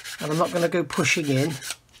 and I'm not going to go pushing in,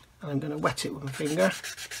 and I'm going to wet it with my finger.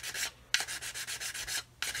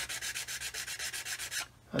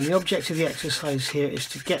 And the object of the exercise here is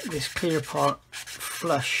to get this clear part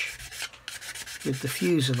flush with the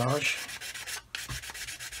fuselage,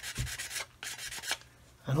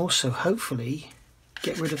 and also hopefully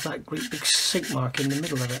get rid of that great big sink mark in the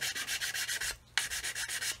middle of it.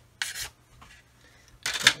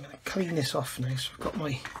 So I'm going to clean this off now. So I've got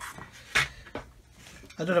my,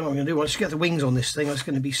 I don't know what I'm going to do. Once I get the wings on this thing, it's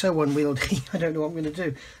going to be so unwieldy. I don't know what I'm going to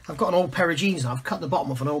do. I've got an old pair of jeans now. I've cut the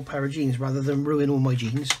bottom off an old pair of jeans rather than ruin all my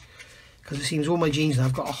jeans, because it seems all my jeans now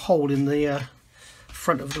have got a hole in the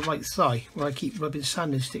front of the right thigh where I keep rubbing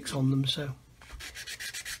sanding sticks on them. So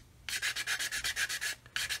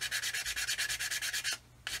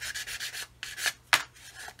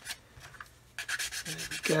there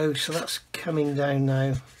go. So that's coming down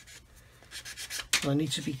now. I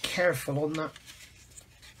need to be careful on that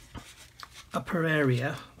upper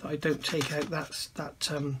area that I don't take out that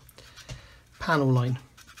panel line,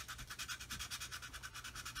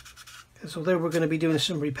 because although we're going to be doing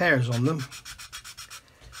some repairs on them,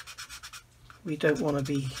 we don't want to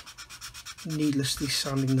be needlessly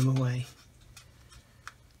sanding them away.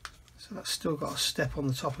 So that's still got a step on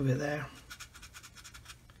the top of it there.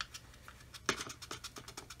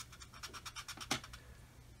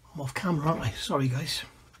 I'm off camera, aren't I? Sorry guys.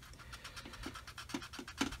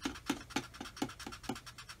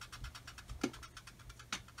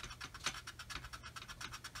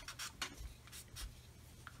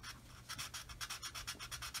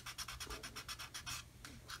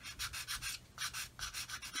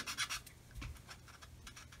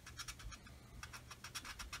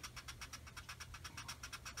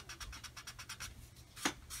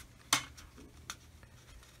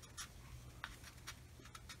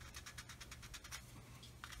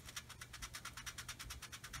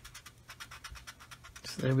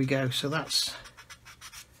 So there we go. So that's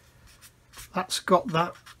got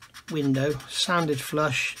that window sanded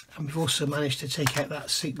flush, and we've also managed to take out that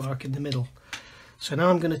seat mark in the middle. So now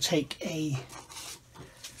I'm going to take a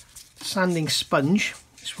sanding sponge,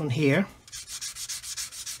 this one here,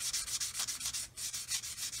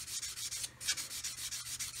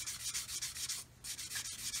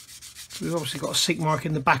 so we've obviously got a seat mark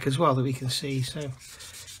in the back as well that we can see, so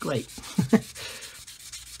great.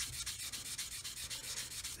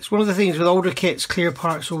 One of the things with older kits, clear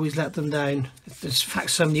parts always let them down. In fact,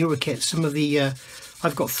 some newer kits, some of the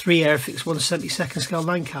I've got 3 Airfix 1/72 scale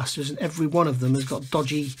Lancasters, and every one of them has got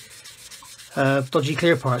dodgy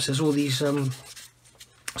clear parts. There's all these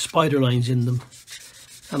spider lines in them,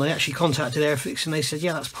 and I actually contacted Airfix and they said,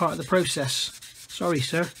 yeah, that's part of the process. Sorry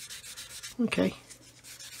sir. Okay.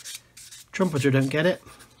 Trumpeter don't get it,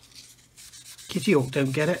 Kitty Hawk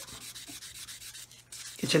don't get it,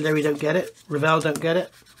 Italeri don't get it, Revell don't get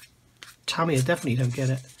it, Tamiya definitely don't get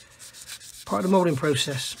it. Part of the moulding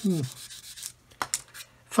process.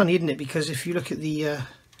 Funny, isn't it? Because if you look at the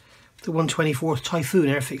 124 Typhoon,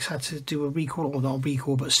 Airfix had to do a recall, or not a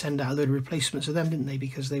recall, but send out a load of replacements of them, didn't they?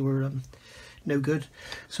 Because they were no good.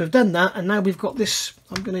 So I've done that, and now we've got this.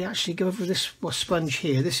 I'm going to actually go over this sponge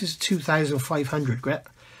here. This is 2500 grit.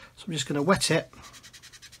 So I'm just going to wet it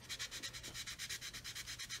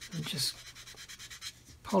and just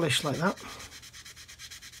polish like that.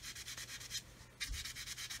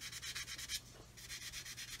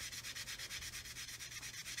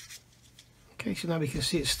 Okay, so now we can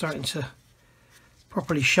see it's starting to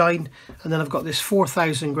properly shine, and then I've got this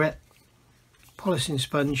 4000 grit polishing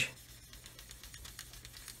sponge.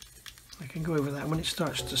 I can go over that, and when it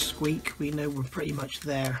starts to squeak we know we're pretty much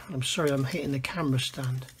there. I'm sorry, I'm hitting the camera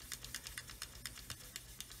stand.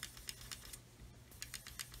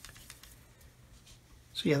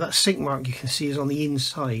 So yeah, that sink mark you can see is on the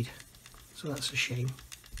inside, so that's a shame.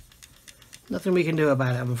 Nothing we can do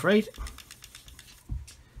about it, I'm afraid.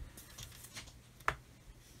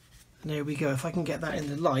 And there we go. If I can get that in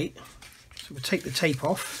the light, so we'll take the tape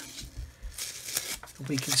off, and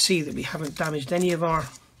we can see that we haven't damaged any of our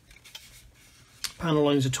panel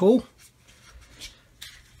lines at all.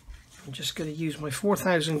 I'm just going to use my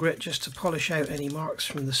 4000 grit just to polish out any marks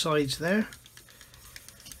from the sides there.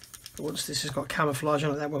 But once this has got camouflage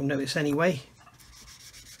on it, that won't notice anyway.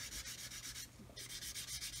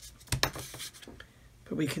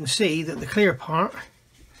 But we can see that the clear part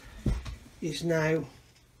is now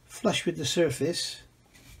flush with the surface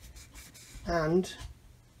and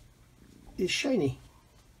is shiny.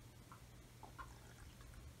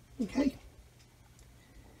 Okay,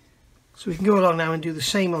 so we can go along now and do the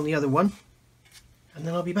same on the other one, and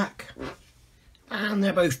then I'll be back. And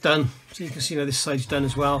they're both done, so you can see now this side's done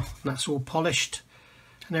as well, and that's all polished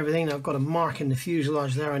and everything. Now I've got a mark in the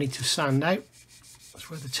fuselage there I need to sand out.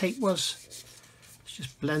 That's where the tape was. Let's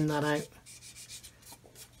just blend that out.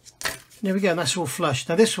 There we go, and that's all flushed.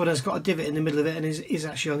 Now this one has got a divot in the middle of it and is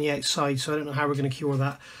actually on the outside, so I don't know how we're going to cure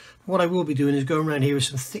that. What I will be doing is going around here with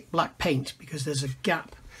some thick black paint, because there's a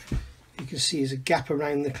gap. You can see there's a gap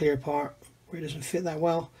around the clear part where it doesn't fit that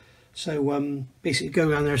well. So basically go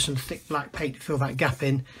around there with some thick black paint to fill that gap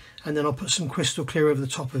in, and then I'll put some crystal clear over the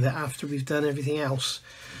top of it after we've done everything else.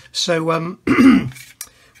 So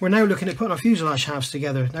we're now looking at putting our fuselage halves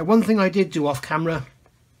together. Now one thing I did do off camera,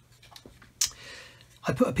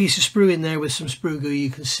 I put a piece of sprue in there with some sprue glue, you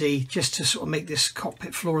can see, just to sort of make this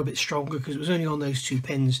cockpit floor a bit stronger, because it was only on those 2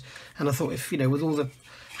 pins, and I thought, if you know, with all the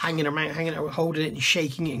hanging around, holding it and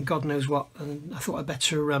shaking it and God knows what, and I thought I'd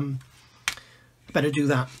better better do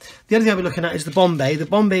that. The other thing I'll be looking at is the bomb bay. The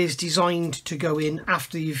bomb bay is designed to go in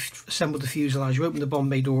after you've assembled the fuselage. You open the bomb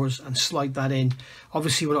bay doors and slide that in.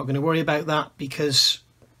 Obviously we're not going to worry about that because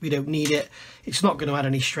we don't need it. It's not going to add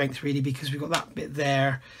any strength really, because we've got that bit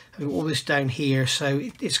there and we've got all this down here, so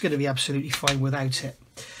it's going to be absolutely fine without it.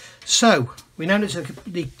 So we now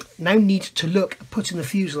need to look at putting the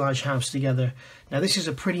fuselage halves together. Now this is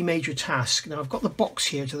a pretty major task. Now I've got the box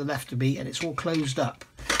here to the left of me and it's all closed up.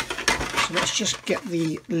 So let's just get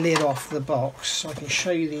the lid off the box so I can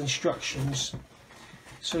show you the instructions.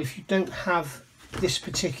 So if you don't have this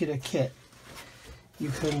particular kit, you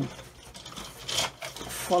can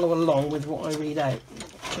follow along with what I read out.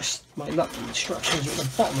 Just my luck, the instructions at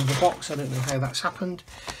the bottom of the box. I don't know how that's happened,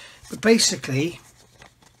 but basically,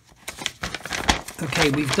 okay,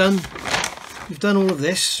 we've done all of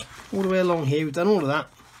this all the way along here. We've done all of that,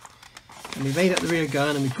 and we made up the rear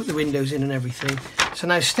gun and we put the windows in and everything. So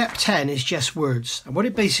now step 10 is just words, and what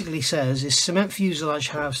it basically says is cement fuselage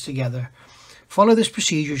halves together. Follow this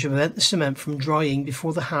procedure to prevent the cement from drying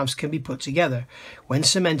before the halves can be put together. When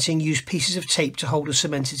cementing, use pieces of tape to hold a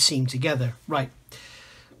cemented seam together. Right,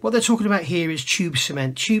 what they're talking about here is tube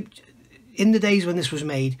cement. In the days when this was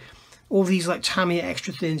made, all these like Tamiya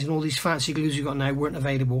extra thins and all these fancy glues you've got now weren't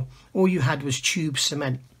available. All you had was tube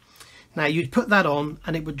cement. Now you'd put that on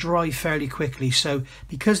and it would dry fairly quickly. So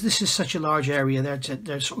because this is such a large area,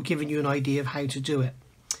 they're sort of giving you an idea of how to do it.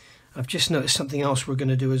 I've just noticed something else we're going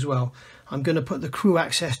to do as well. I'm going to put the crew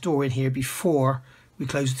access door in here before we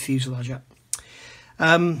close the fuselage up.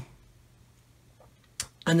 And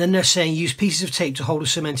then they're saying use pieces of tape to hold a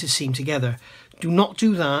cemented seam together. Do not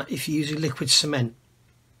do that if you're using liquid cement.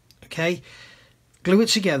 Okay, glue it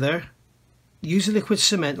together, use the liquid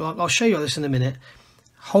cement. I'll show you this in a minute.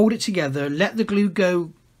 Hold it together, let the glue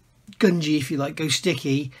go gungy, if you like, go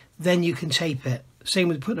sticky, then you can tape it. Same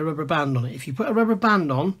with putting a rubber band on it. If you put a rubber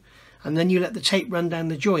band on and then you let the tape run down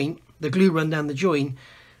the joint, the glue run down the joint,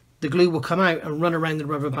 the glue will come out and run around the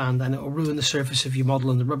rubber band and it will ruin the surface of your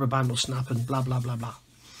model and the rubber band will snap and blah blah blah blah.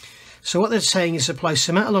 So what they're saying is apply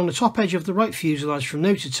cement along the top edge of the right fuselage from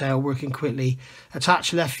nose to tail, working quickly.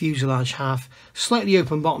 Attach left fuselage half, slightly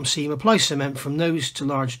open bottom seam, apply cement from nose to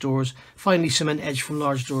large doors, finally cement edge from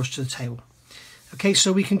large doors to the tail. Okay,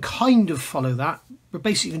 so we can kind of follow that. We're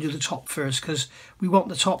basically going to do the top first because we want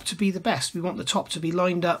the top to be the best. We want the top to be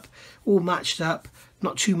lined up, all matched up,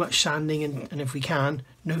 not too much sanding, and if we can,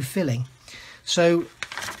 no filling. So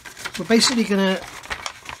we're basically going to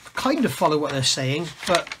kind of follow what they're saying,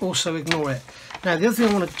 but also ignore it. Now the other thing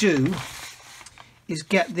I want to do is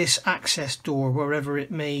get this access door, wherever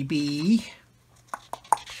it may be.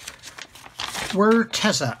 Where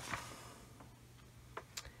Teza?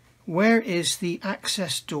 Where is the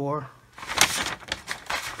access door?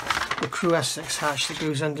 The crew access hatch that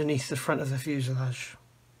goes underneath the front of the fuselage.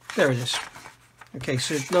 There it is. Okay,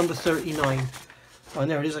 so number 39. Oh,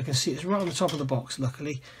 and there it is. I can see it's right on the top of the box,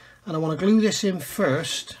 luckily. And I want to glue this in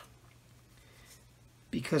first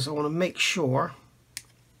because I want to make sure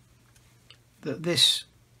that this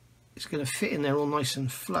is going to fit in there all nice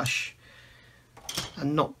and flush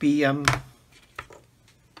and not be you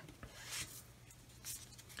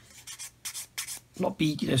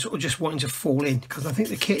know, sort of just wanting to fall in, because I think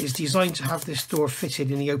the kit is designed to have this door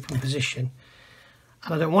fitted in the open position,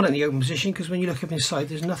 and I don't want it in the open position because when you look up inside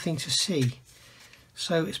there's nothing to see.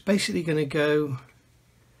 So it's basically going to go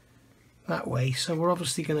that way. So we're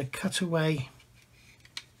obviously going to cut away.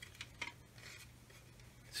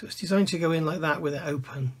 So it's designed to go in like that with it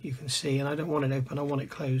open, you can see, and I don't want it open, I want it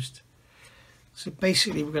closed. So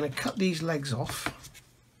basically we're going to cut these legs off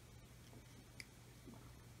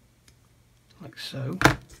like so,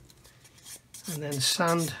 and then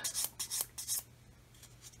sand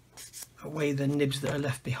away the nibs that are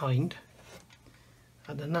left behind,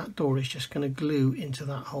 and then that door is just going to glue into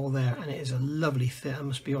that hole there, and it is a lovely fit, I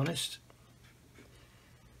must be honest.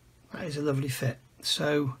 That is a lovely fit.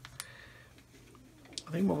 So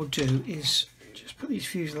I think what we'll do is just put these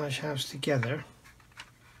fuselage halves together,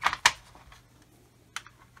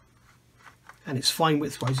 and it's fine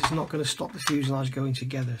width-wise, it's not going to stop the fuselage going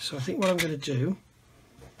together. So I think what I'm going to do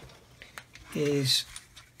is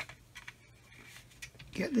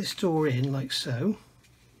get this door in like so,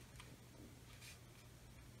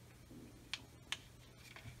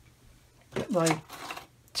 get my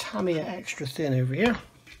Tamiya extra thin over here,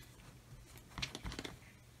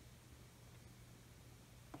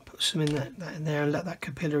 put some in that in there and let that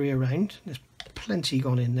capillary around. There's plenty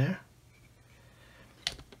gone in there.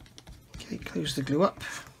 Okay, close the glue up,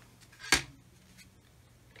 and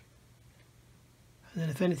then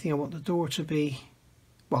if anything I want the door to be,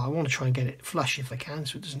 well, I want to try and get it flush if I can,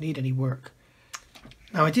 so it doesn't need any work.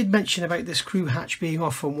 Now, I did mention about this crew hatch being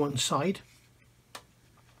off on one side.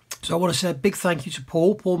 So I want to say a big thank you to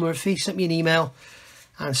Paul Murphy. Sent me an email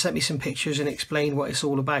and sent me some pictures and explained what it's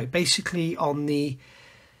all about. Basically, on the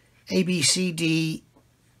A, B, C, D,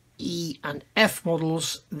 E and F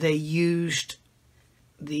models, they used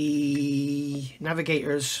the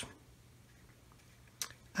navigator's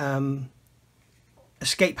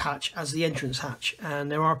escape hatch as the entrance hatch,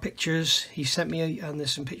 and there are pictures he sent me, and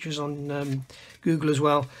there's some pictures on Google as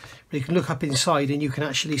well, where you can look up inside and you can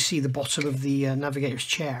actually see the bottom of the navigator's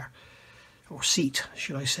chair, or seat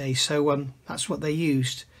should I say. So that's what they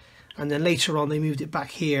used, and then later on they moved it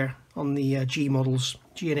back here on the G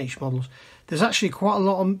and H models. There's actually quite a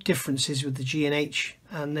lot of differences with the G and H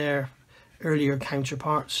and their earlier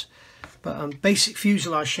counterparts, but basic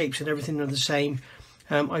fuselage shapes and everything are the same.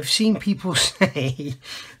 I've seen people say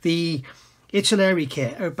the Italeri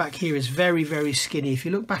kit back here is very, very skinny. If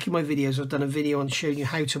you look back in my videos, I've done a video on showing you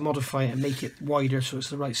how to modify it and make it wider so it's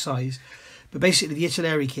the right size. But basically the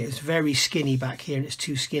Italeri kit is very skinny back here, and it's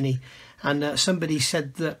too skinny. And somebody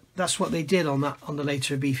said that that's what they did on the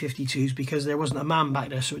later B-52s, because there wasn't a man back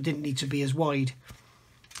there, so it didn't need to be as wide.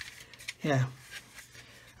 Yeah.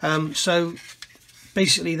 So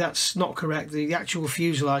basically that's not correct. The actual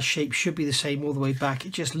fuselage shape should be the same all the way back.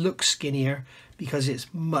 It just looks skinnier because it's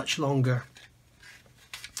much longer.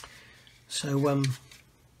 So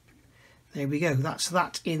there we go, that's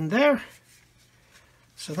that in there.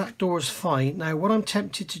 So that door's fine. Now what I'm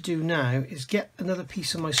tempted to do now is get another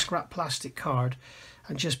piece of my scrap plastic card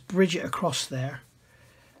and just bridge it across there,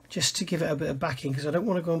 just to give it a bit of backing, because I don't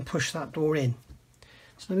want to go and push that door in.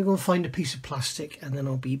 So let me go and find a piece of plastic and then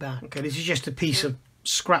I'll be back. Okay, this is just a piece of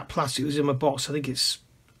scrap plastic that was in my box. I think it's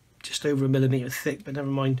just over 1 millimeter thick, but never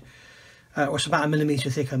mind. Or it's about 1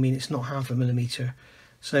 millimeter thick, I mean, it's not half a millimeter.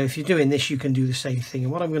 So if you're doing this, you can do the same thing.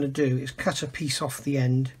 And what I'm going to do is cut a piece off the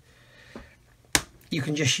end. You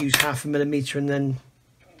can just use 0.5 millimeter and then,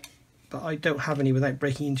 but I don't have any without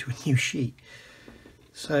breaking into a new sheet.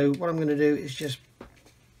 So what I'm going to do is just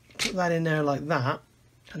put that in there like that,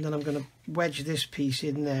 and then I'm going to wedge this piece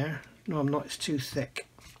in there. No, I'm not, it's too thick.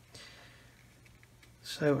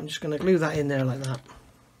 So I'm just going to glue that in there like that.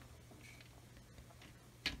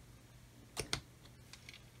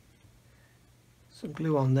 Some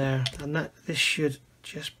glue on there, and this should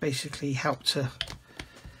just basically help to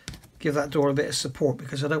give that door a bit of support,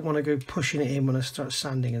 because I don't want to go pushing it in when I start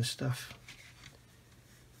sanding and stuff.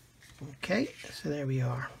 Okay, so there we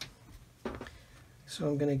are. So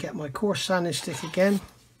I'm going to get my coarse sanding stick again,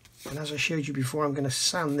 and as I showed you before, I'm going to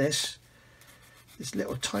sand this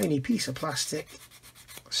little tiny piece of plastic,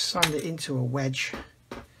 sand it into a wedge,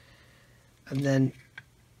 and then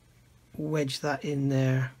wedge that in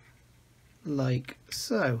there like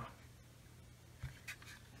so.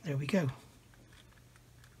 There we go.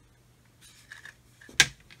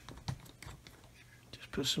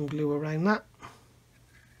 Just put some glue around that,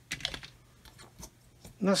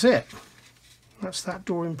 and that's it. That's that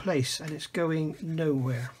door in place, and it's going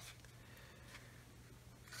nowhere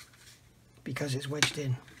because it's wedged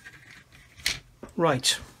in.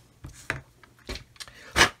 Right,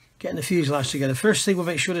 getting the fuselage together. First thing, we'll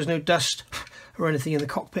make sure there's no dust or anything in the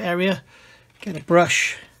cockpit area. Get a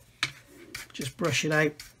brush, just brush it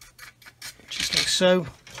out, just like so.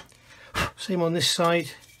 Same on this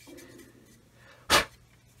side.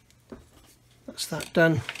 That's that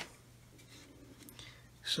done.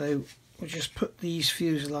 So we'll just put these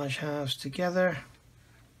fuselage halves together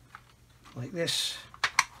like this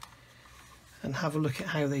and have a look at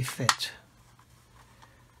how they fit.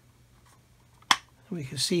 And we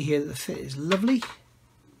can see here that the fit is lovely.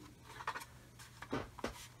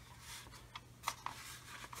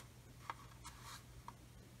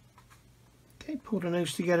 Okay, pull the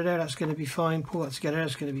nose together there, that's going to be fine. Pull that together,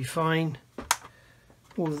 that's going to be fine.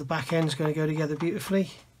 All of the back end's going to go together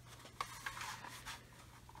beautifully.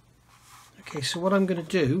 Okay, so what I'm going to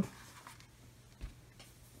do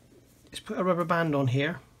is put a rubber band on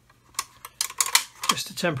here just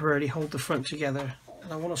to temporarily hold the front together,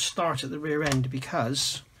 and I want to start at the rear end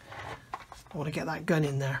because I want to get that gun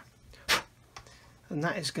in there, and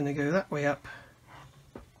that is going to go that way up.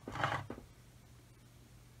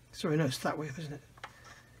 Sorry, no, it's that way up, isn't it?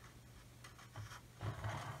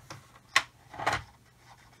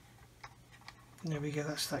 And there we go,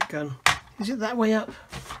 that's that gun. Is it that way up?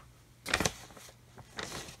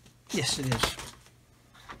 Yes, it is.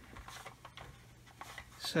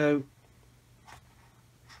 So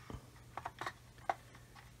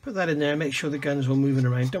put that in there, make sure the gun's all moving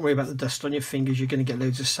around. Don't worry about the dust on your fingers, you're going to get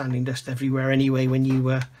loads of sanding dust everywhere anyway when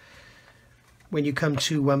you come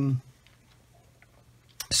to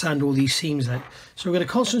sand all these seams out. So we're going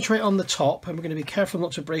to concentrate on the top, and we're going to be careful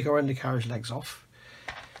not to break our undercarriage legs off.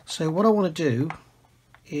 So what I want to do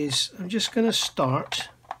is I'm just going to start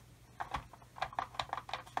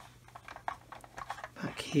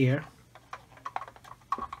back here.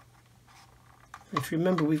 If you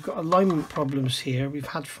remember, we've got alignment problems here we've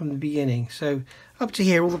had from the beginning. So up to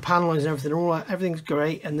here, all the panel lines and everything, everything's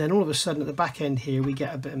great, and then all of a sudden at the back end here we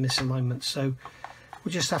get a bit of misalignment. So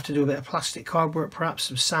we'll just have to do a bit of plastic card work, perhaps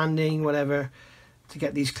some sanding, whatever, to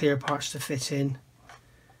get these clear parts to fit in.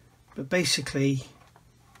 But basically,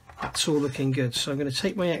 that's all looking good. So I'm going to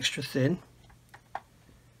take my extra thin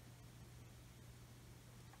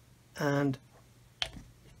and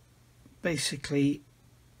basically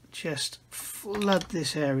just flood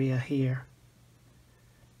this area here.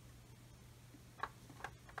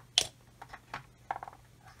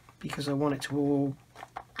 Because I want it to all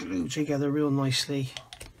glue together real nicely.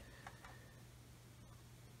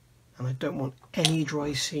 And I don't want any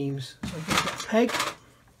dry seams. So I'm going to get a peg,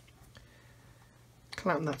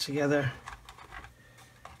 clamp that together,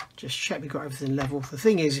 just check we've got everything level. The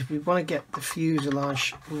thing is, if we want to get the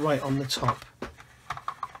fuselage right on the top,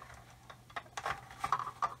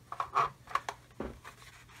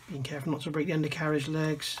 being careful not to break the undercarriage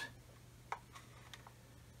legs.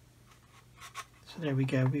 So there we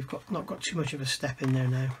go, we've not got too much of a step in there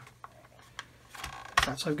now.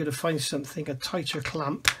 That's I'm going to find something, a tighter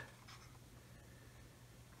clamp,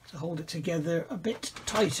 to hold it together a bit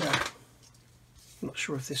tighter. I'm not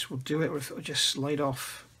sure if this will do it or if it will just slide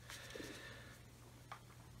off.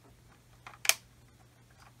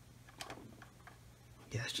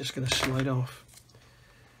 Yeah, it's just going to slide off.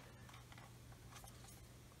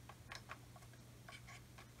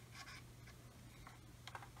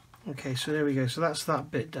 Okay, so there we go, so that's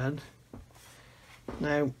that bit done.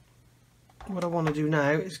 Now what I want to do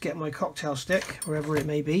now is get my cocktail stick, wherever it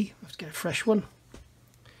may be, I have to get a fresh one,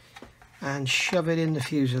 and shove it in the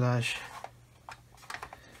fuselage.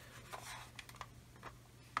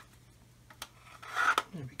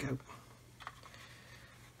 There we go.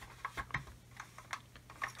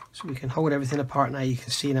 So we can hold everything apart now. You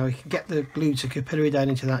can see now we can get the glue to capillary down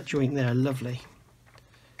into that joint there, lovely.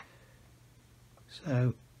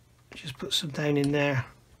 So just put some down in there.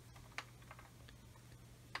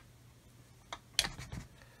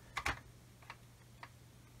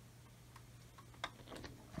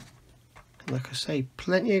 And like I say,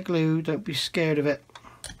 plenty of glue, don't be scared of it.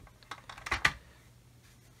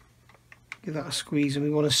 Give that a squeeze, and we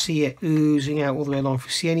want to see it oozing out all the way along. If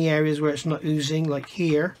you see any areas where it's not oozing, like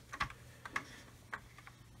here,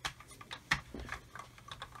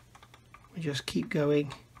 we just keep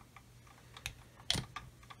going.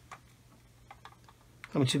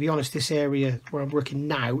 I mean, to be honest, this area where I'm working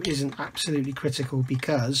now isn't absolutely critical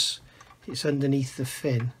because it's underneath the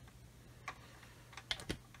fin.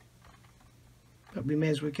 But we may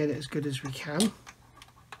as well get it as good as we can.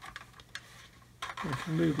 I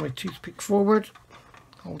can move my toothpick forward,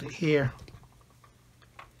 hold it here,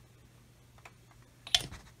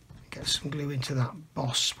 get some glue into that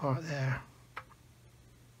boss part there.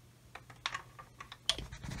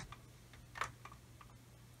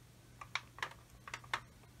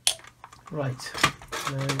 Right,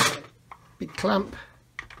 now big clamp,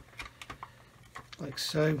 like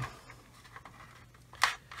so.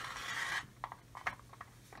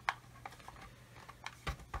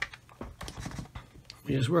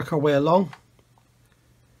 We just work our way along.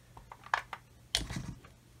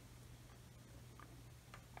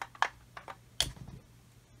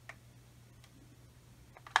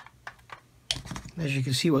 As you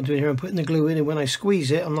can see what I'm doing here, I'm putting the glue in, and when I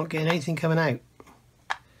squeeze it, I'm not getting anything coming out.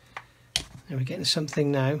 And we're getting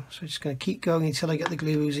something now, so I'm just going to keep going until I get the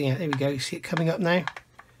glue oozing out. There we go, you see it coming up now?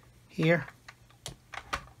 Here.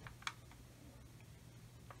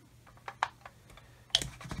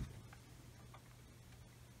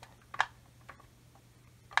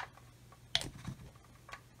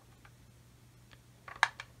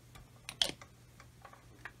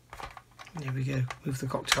 There we go, move the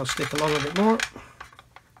cocktail stick along a bit more.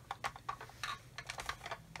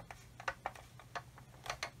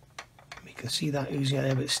 You can see that oozing out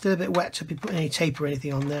there, but it's still a bit wet to be putting any tape or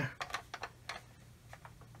anything on there.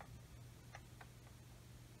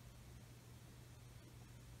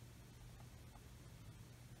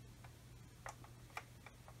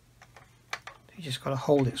 You just got to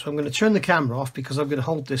hold it. So I'm going to turn the camera off because I'm going to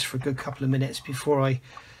hold this for a good couple of minutes before I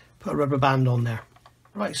put a rubber band on there.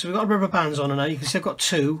 Right, so we've got rubber bands on now. You can see I've got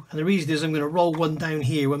two, and the reason is I'm going to roll one down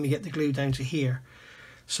here when we get the glue down to here.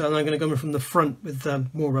 So I'm going to go in from the front with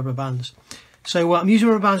more rubber bands. So I'm using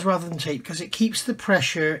rubber bands rather than tape because it keeps the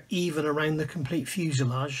pressure even around the complete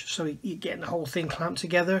fuselage, so you're getting the whole thing clamped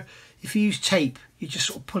together. If you use tape, you're just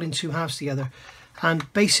sort of pulling two halves together.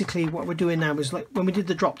 And basically what we're doing now is, like when we did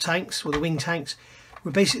the drop tanks or the wing tanks,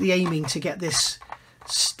 we're basically aiming to get this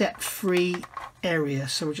step-free area.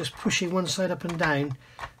 So we're just pushing one side up and down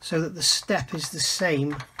so that the step is the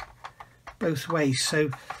same both ways. So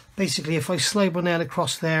basically, if I slide my nail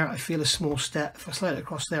across there, I feel a small step. If I slide it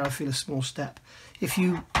across there, I feel a small step.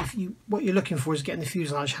 What you're looking for is getting the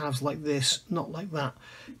fuselage halves like this, not like that,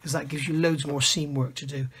 because that gives you loads more seam work to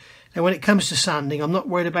do. Now, when it comes to sanding, I'm not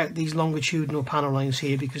worried about these longitudinal panel lines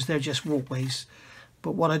here because they're just walkways.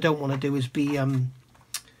 But what I don't want to do is be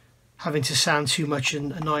having to sand too much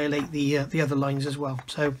and annihilate the other lines as well.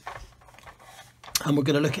 So, and we're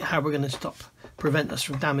going to look at how we're going to prevent us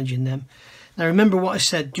from damaging them. Now remember what I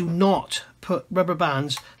said, do not put rubber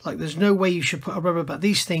bands, like there's no way you should put a rubber band.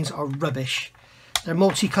 These things are rubbish. They're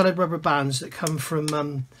multicoloured rubber bands that come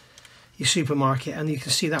from your supermarket, and you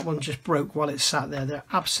can see that one just broke while it sat there. They're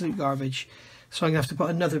absolute garbage. So I'm going to have to put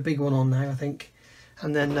another big one on now, I think,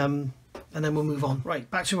 and then we'll move on. Right,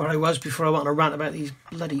 back to where I was before I went on a rant about these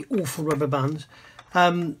bloody awful rubber bands.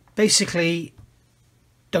 Basically,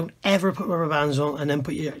 don't ever put rubber bands on and then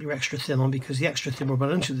put your extra thin on, because the extra thin will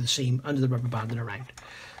run into the seam under the rubber band and around.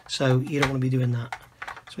 So you don't want to be doing that.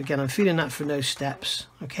 So again, I'm feeling that for no steps.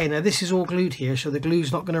 Okay, now this is all glued here, so the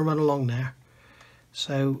glue's not going to run along there.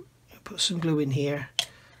 So I'll put some glue in here.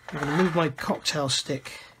 I'm going to move my cocktail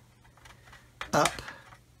stick up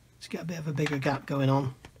to get a bit of a bigger gap going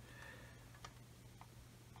on.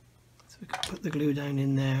 So we can put the glue down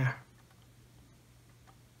in there.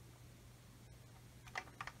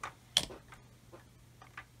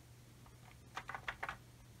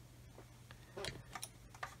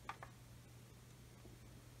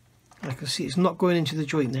 I can see it's not going into the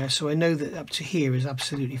joint there, so I know that up to here is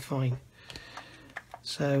absolutely fine.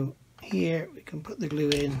 So here we can put the glue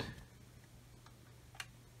in.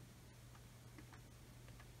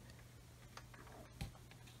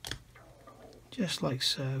 Just like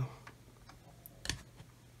so.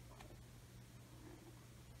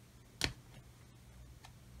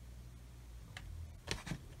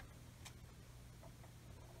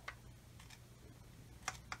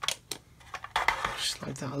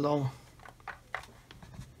 Slide that along.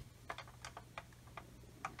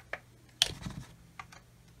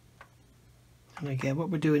 And again, what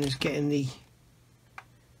we're doing is getting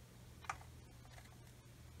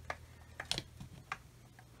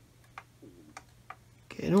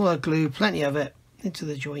all our glue, plenty of it, into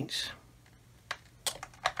the joints.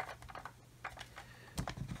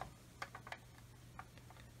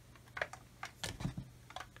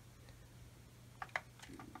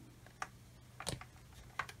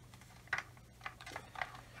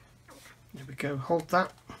 There we go, hold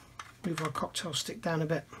that, move our cocktail stick down a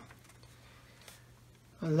bit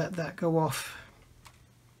and let that go off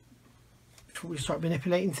before we start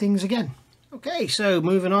manipulating things again. Okay, so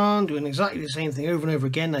moving on, doing exactly the same thing over and over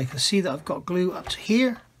again. Now you can see that I've got glue up to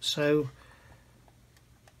here, so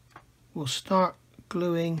we'll start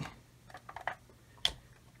gluing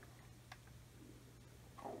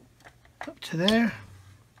up to there.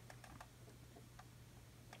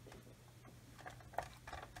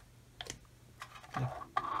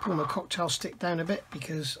 Pull my cocktail stick down a bit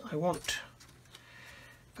because I want,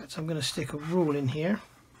 in fact I'm going to stick a rule in here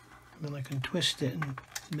and then I can twist it and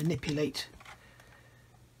manipulate.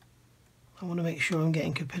 I want to make sure I'm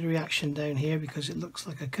getting capillary action down here because it looks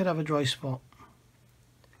like I could have a dry spot.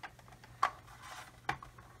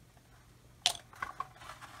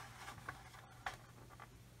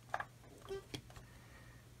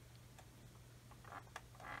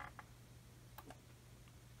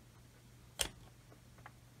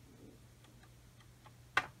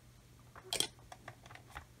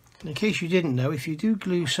 In case you didn't know, if you do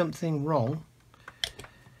glue something wrong,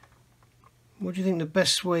 what do you think the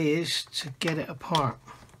best way is to get it apart?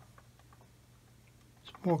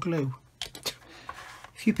 It's more glue.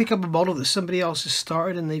 If you pick up a model that somebody else has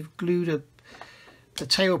started and they've glued the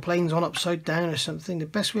tailplanes on upside down or something, the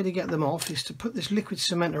best way to get them off is to put this liquid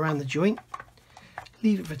cement around the joint,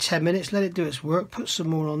 leave it for 10 minutes, let it do its work, put some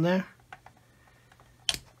more on there,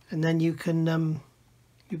 and then you can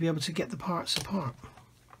you'll be able to get the parts apart.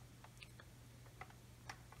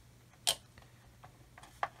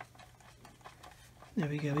 There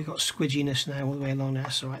we go, we've got squidginess now all the way along there,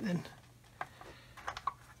 that's alright then.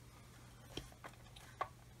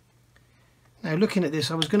 Now looking at this,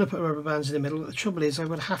 I was going to put rubber bands in the middle, but the trouble is I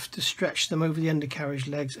would have to stretch them over the undercarriage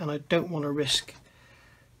legs and I don't want to risk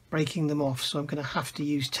breaking them off, so I'm going to have to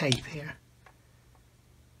use tape here.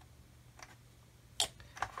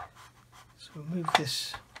 So we'll move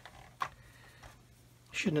this.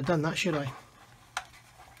 Shouldn't have done that, should I?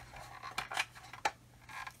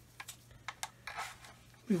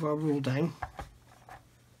 Move our rule down.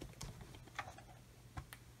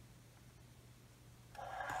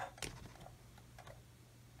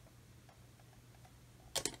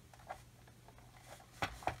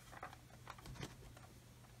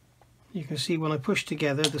 You can see when I push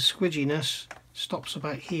together, the squidginess stops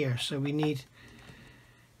about here, so we need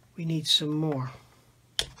some more.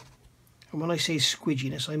 And when I say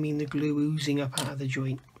squidginess, I mean the glue oozing up out of the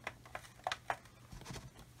joint.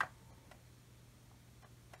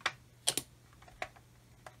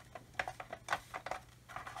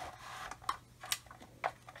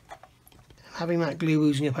 Having that glue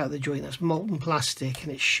oozing up out of the joint, that's molten plastic,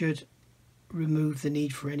 and it should remove the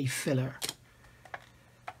need for any filler.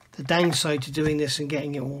 The downside to doing this and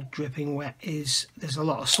getting it all dripping wet is there's a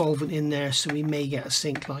lot of solvent in there, so we may get a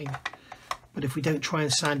sink line. But if we don't try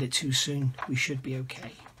and sand it too soon, we should be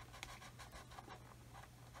okay.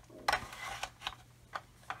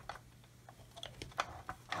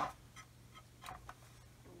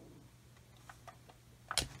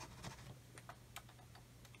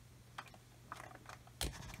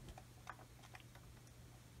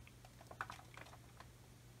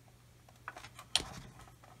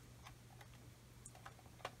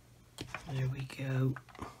 There we go.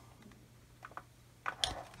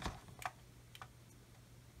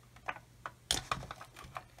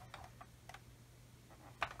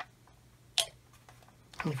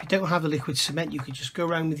 And if you don't have the liquid cement, you could just go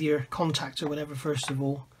around with your contact or whatever first of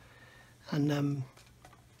all, and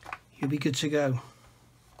you'll be good to go.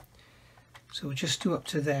 So we'll just do up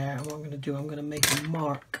to there, and what I'm going to do, I'm going to make a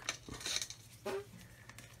mark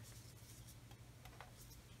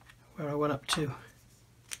where I went up to.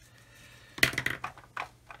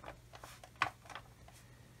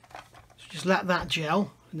 Just let that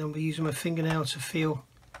gel, and then we'll be using my fingernail to feel.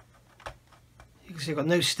 You can see I've got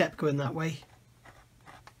no step going that way.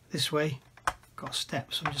 This way, got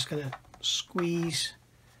steps. So I'm just going to squeeze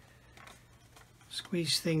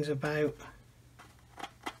things about.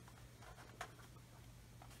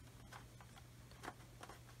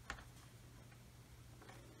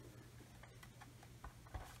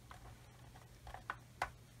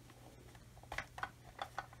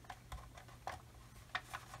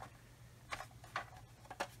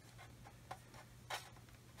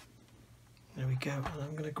 There we go, and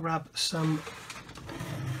I'm going to grab some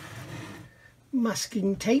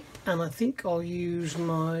masking tape, and I think I'll use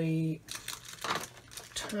my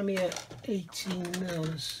Tamiya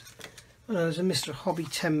 18mm. Oh no, there's a Mr. Hobby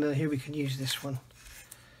 10mm here, we can use this one.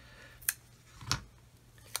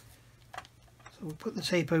 So we'll put the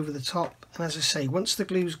tape over the top, and as I say, once the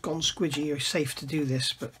glue's gone squidgy, you're safe to do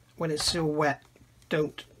this, but when it's still wet,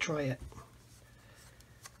 don't try it.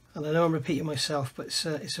 And I know I'm repeating myself, but it's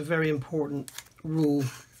a very important rule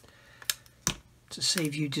to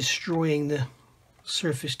save you destroying the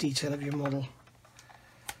surface detail of your model.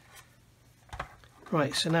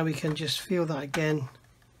 Right, so now we can just feel that again.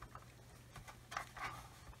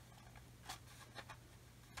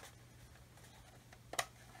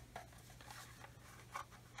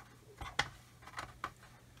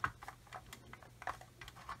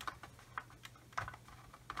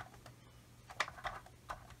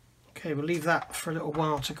 Okay, we'll leave that for a little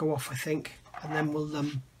while to go off, I think, and then we'll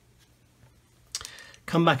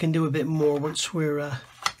come back and do a bit more once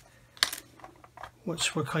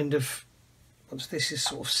this is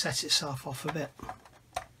sort of set itself off a bit.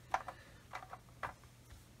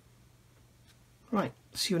 Right,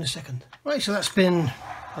 see you in a second. Right, so that's been,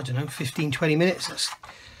 I don't know, 15-20 minutes. That's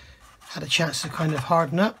had a chance to kind of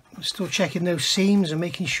harden up. We're still checking those seams and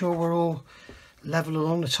making sure we're all level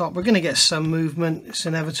along the top. We're going to get some movement, it's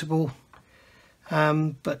inevitable,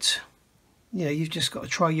 but you know, you've just got to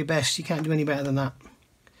try your best. You can't do any better than that.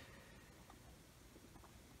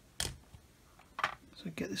 So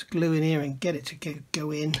get this glue in here and get it to go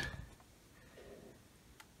in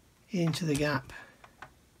into the gap.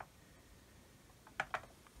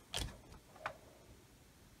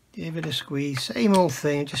 Give it a squeeze, same old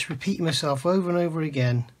thing, just repeating myself over and over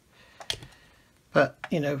again. But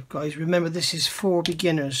you know, guys, remember this is for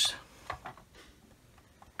beginners,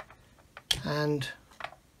 and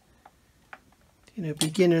you know,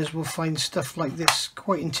 beginners will find stuff like this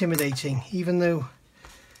quite intimidating, even though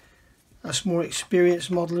us more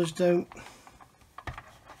experienced modelers don't.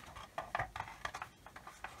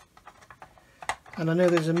 And I know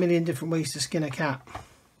there's a million different ways to skin a cat,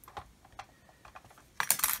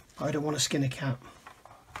 but I don't want to skin a cat.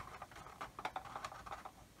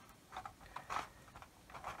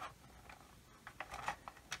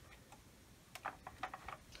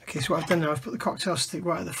 Okay, so what I've done now, I've put the cocktail stick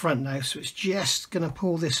right at the front now, so it's just going to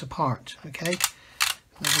pull this apart, okay?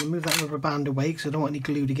 I'm going to move that rubber band away because I don't want any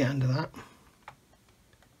glue to get under that.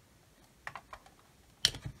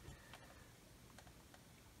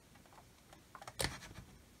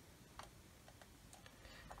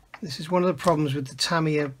 This is one of the problems with the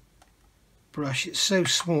Tamiya brush. It's so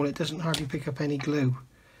small it doesn't hardly pick up any glue.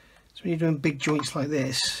 So when you're doing big joints like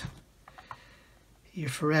this, you're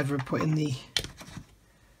forever putting the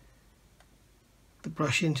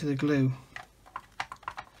brush into the glue.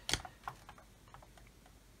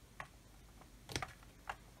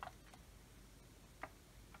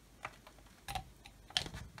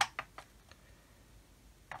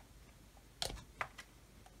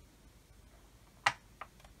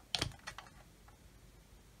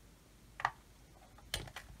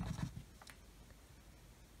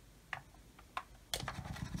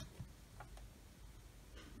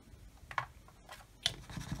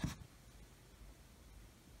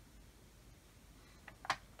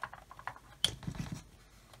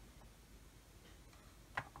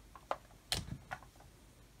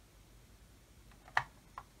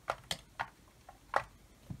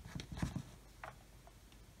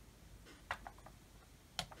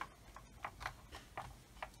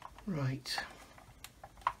 Right.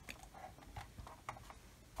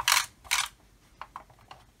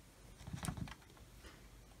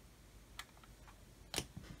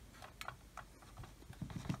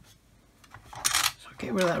 So I'll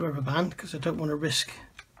get rid of that rubber band because I don't want to risk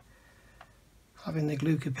having the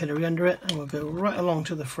glue capillary under it, and we'll go right along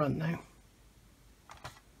to the front now.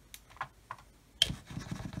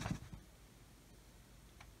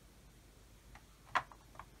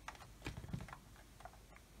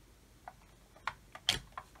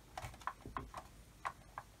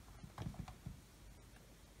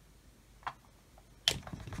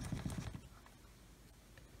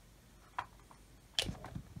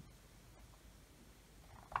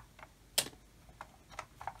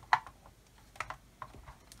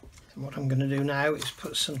 And what I'm going to do now is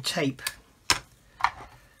put some tape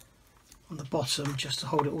on the bottom just to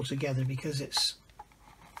hold it all together because it's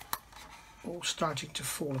all starting to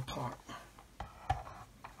fall apart.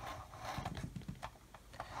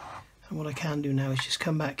 And what I can do now is just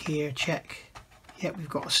come back here, check, yep, we've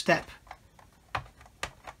got a step.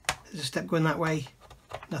 There's a step going that way,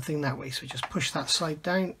 nothing that way, so just push that side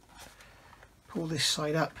down, pull this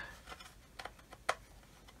side up,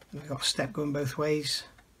 and we've got a step going both ways.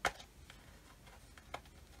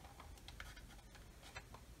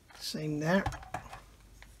 Same there.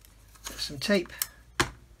 Get some tape.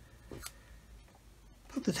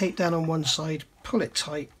 Put the tape down on one side, pull it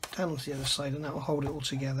tight down onto the other side, and that will hold it all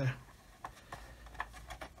together.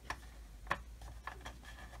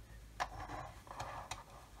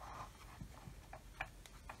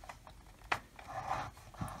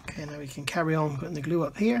 Okay, now we can carry on putting the glue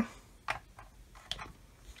up here. Let's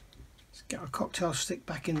get our cocktail stick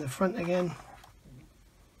back in the front again.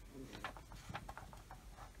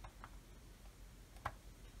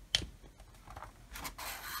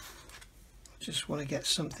 Just want to get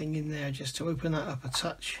something in there just to open that up a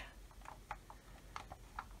touch.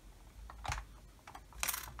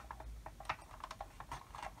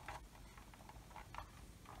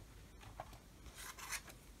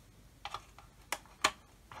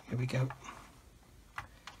 Here we go.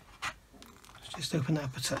 Let's just open that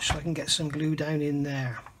up a touch so I can get some glue down in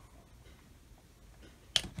there.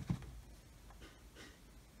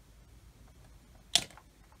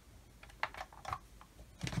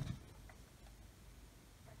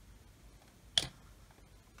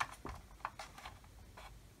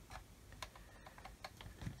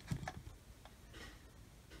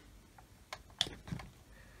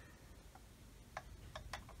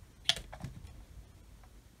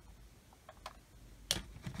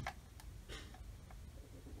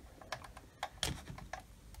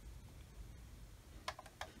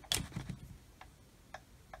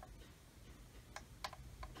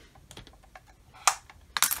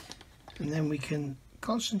 And then we can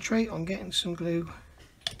concentrate on getting some glue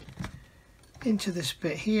into this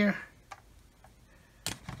bit here.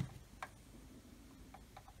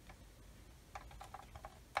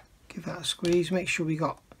 Give that a squeeze, make sure we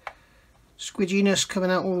got squidginess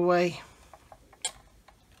coming out all the way.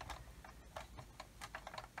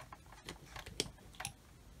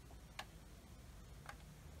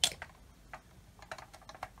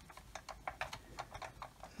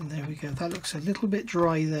 And there we go, that looks a little bit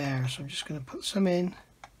dry there, so I'm just going to put some in.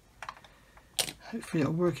 Hopefully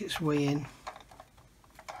it'll work its way in.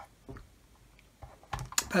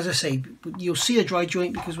 As I say, you'll see a dry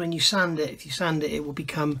joint because when you sand it, if you sand it, it will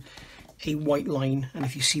become a white line, and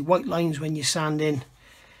if you see white lines when you're sanding,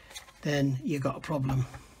 then you've got a problem.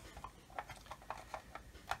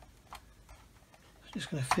 Just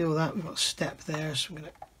going to feel that we've got a step there, so I'm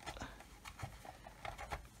going to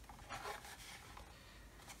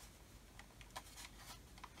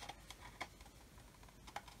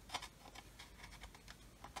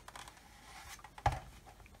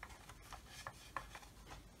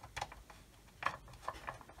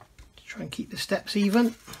try and keep the steps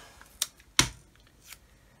even.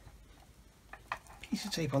 Piece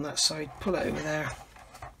of tape on that side, pull it over there.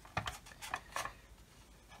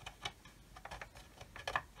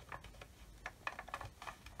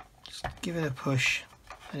 Just give it a push,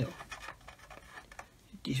 and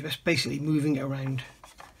you're just basically moving it around.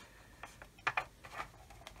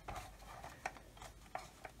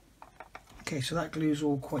 Okay, so that glue's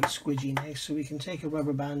all quite squidgy now, so we can take a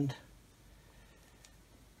rubber band,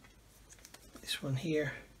 this one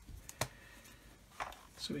here,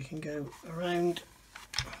 so we can go around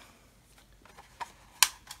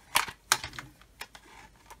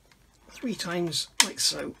three times like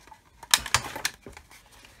so,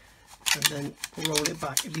 and then roll it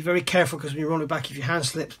back. Be very careful, because when you roll it back, if your hand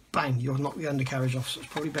slips, bang, you'll knock the undercarriage off, so it's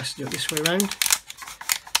probably best to do it this way around.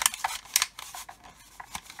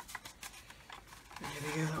 There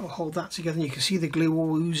we go, that will hold that together, and you can see the glue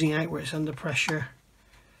all oozing out where it's under pressure.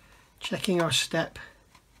 Checking our step.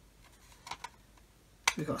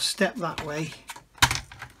 We've got a step that way,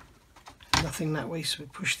 nothing that way, so we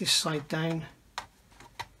push this side down.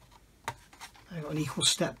 I've got an equal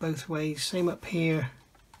step both ways, same up here.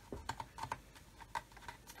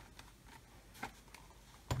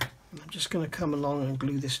 I'm just going to come along and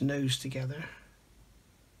glue this nose together.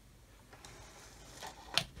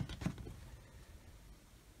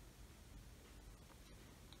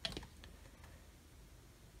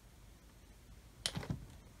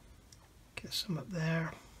 Get some up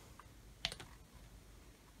there.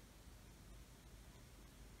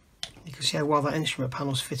 You can see how well that instrument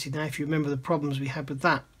panel's fitted now, if you remember the problems we had with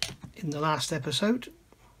that in the last episode.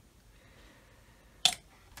 So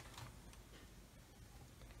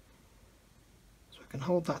I can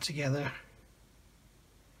hold that together.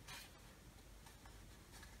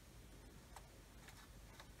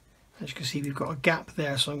 As you can see, we've got a gap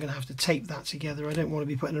there, so I'm going to have to tape that together. I don't want to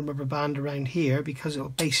be putting a rubber band around here, because it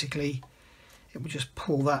will just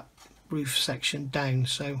pull that roof section down.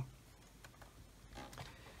 So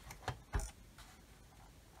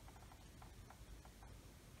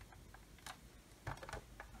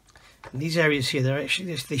and these areas here, they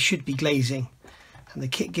should be glazing, and the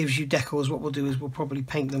kit gives you decals. What we'll do is we'll probably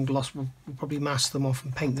paint them gloss, we'll probably mask them off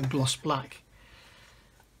and paint them gloss black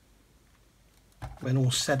when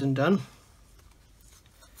all's said and done.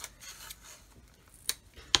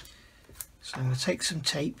 So I'm going to take some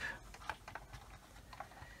tape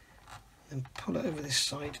and pull it over this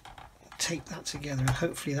side, tape that together, and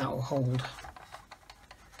hopefully that will hold.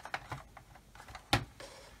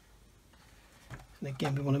 And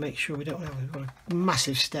again, we want to make sure we've got a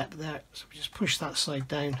massive step there, so we just push that side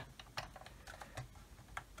down.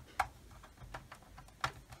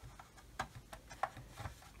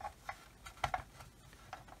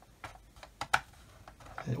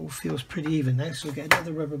 And it all feels pretty even now, so we'll get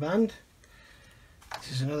another rubber band.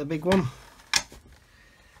 This is another big one.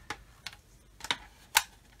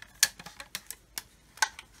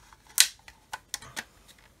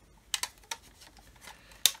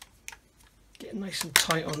 Get nice and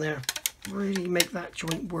tight on there, really make that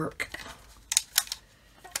joint work.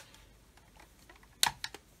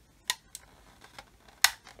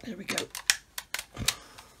 There we go.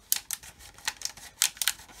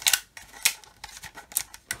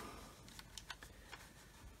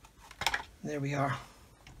 There we are.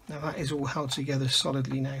 Now that is all held together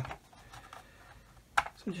solidly now.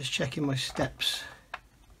 So I'm just checking my steps.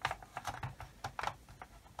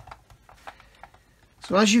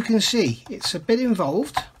 So as you can see, it's a bit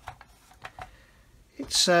involved.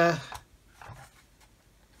 But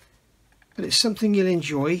it's something you'll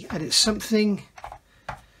enjoy, and it's something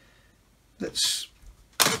that's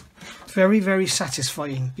very, very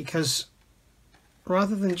satisfying, because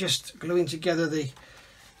rather than just gluing together the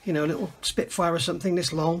little Spitfire or something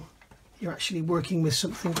this long, you're actually working with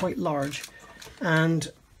something quite large.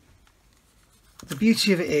 And the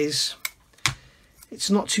beauty of it is, it's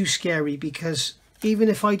not too scary, because even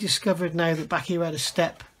if I discovered now that back here I had a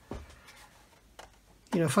step,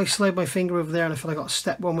 if I slide my finger over there and I feel I got a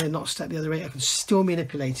step one way and not a step the other way, I can still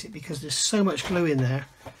manipulate it, because there's so much glue in there.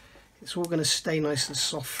 It's all going to stay nice and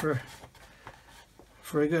soft for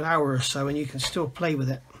a good hour or so, and you can still play with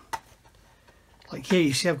it. Like here,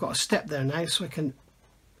 you see I've got a step there now, so I can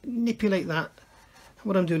manipulate that.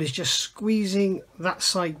 What I'm doing is just squeezing that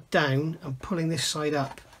side down and pulling this side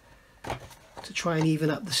up to try and even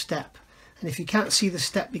up the step. And if you can't see the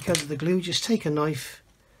step because of the glue, just take a knife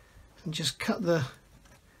and just cut the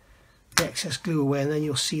excess glue away, and then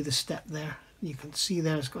you'll see the step there. You can see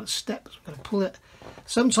there it's got a step, so I'm going to pull it.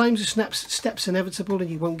 Sometimes the step's inevitable and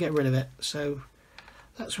you won't get rid of it, so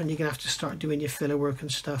that's when you're going to have to start doing your filler work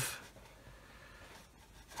and stuff.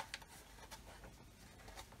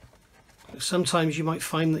 Sometimes you might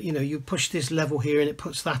find that, you know, you push this level here and it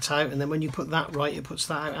puts that out, and then when you put that right, it puts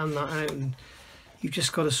that out and that out, and you've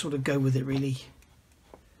just got to sort of go with it, really.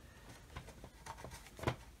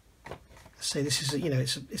 Say this is a, you know,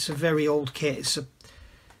 it's a very old kit. It's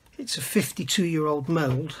a 52-year-old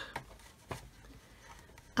mould,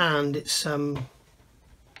 and it's I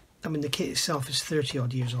mean, the kit itself is 30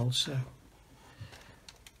 odd years old, so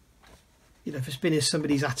you know, if it's been in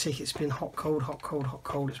somebody's attic, it's been hot, cold, hot, cold, hot,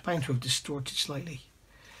 cold, it's bound to have distorted slightly.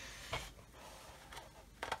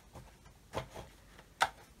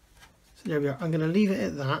 So there we are. I'm going to leave it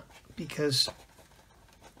at that because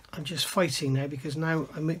I'm just fighting now, because now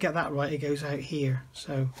I'm going to get that right, it goes out here.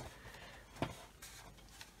 So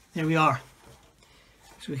there we are.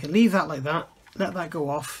 So we can leave that like that, let that go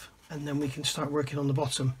off, and then we can start working on the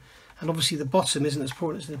bottom. And obviously the bottom isn't as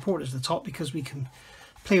important as the top, because we can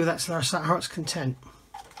play with that to our heart's content.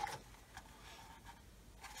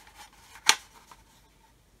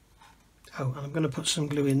 Oh, and I'm going to put some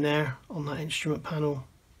glue in there on that instrument panel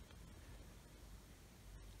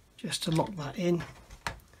just to lock that in,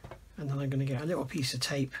 and then I'm going to get a little piece of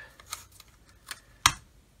tape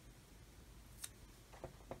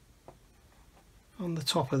on the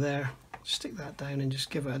top of there, stick that down and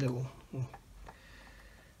just give it a little,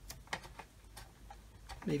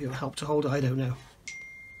 maybe it'll help to hold it, I don't know.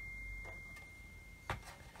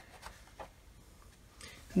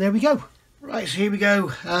 And there we go. Right, so here we go.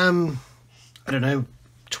 I don't know,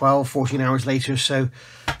 12, 14 hours later, so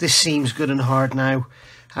this seam's good and hard now,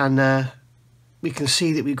 and we can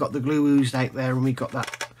see that we've got the glue oozed out there, and we've got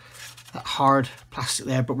that hard plastic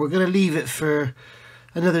there, but we're going to leave it for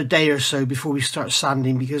another day or so before we start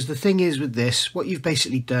sanding, because the thing is with this, what you've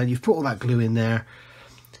basically done, you've put all that glue in there.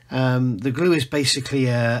 The glue is basically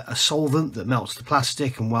a solvent that melts the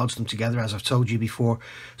plastic and welds them together, as I've told you before.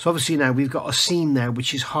 So obviously now we've got a seam there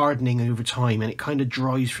which is hardening over time, and it kind of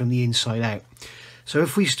dries from the inside out. So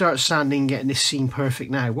if we start sanding, getting this seam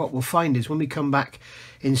perfect now, what we'll find is when we come back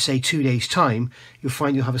in, say, 2 days time, you'll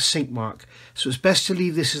find you'll have a sink mark. So it's best to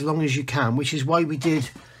leave this as long as you can, which is why we did,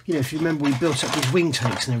 you know, if you remember, we built up these wing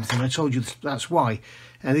tanks and everything. I told you that's why.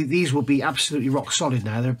 And these will be absolutely rock solid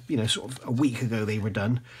now. They're, you know, sort of a week ago they were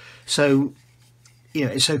done. So, you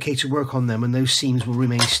know, it's okay to work on them, and those seams will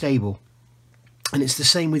remain stable. And it's the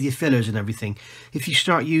same with your fillers and everything. If you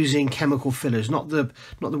start using chemical fillers, not the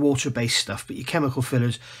water-based stuff, but your chemical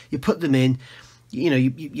fillers, you put them in, you know,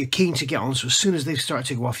 you're keen to get on. So as soon as they start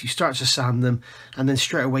to go off, you start to sand them, and then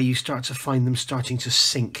straight away you start to find them starting to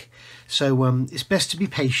sink. So it's best to be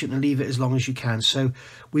patient and leave it as long as you can. So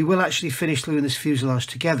we will actually finish gluing this fuselage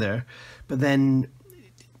together, but then,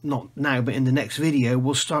 not now, but in the next video,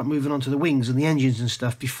 we'll start moving on to the wings and the engines and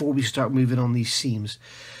stuff before we start moving on these seams.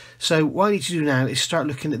 So what I need to do now is start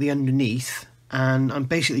looking at the underneath, and I'm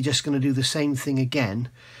basically just going to do the same thing again.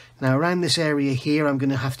 Now around this area here, I'm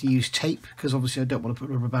going to have to use tape, because obviously I don't want to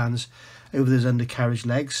put rubber bands over those undercarriage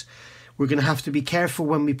legs. We're going to have to be careful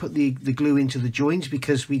when we put the glue into the joints,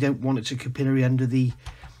 because we don't want it to capillary under the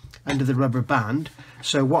rubber band.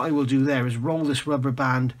 So what I will do there is roll this rubber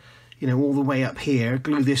band, you know, all the way up here,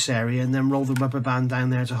 glue this area, and then roll the rubber band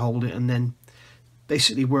down there to hold it, and then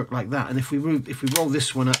basically work like that. And if we roll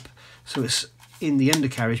this one up so it's in the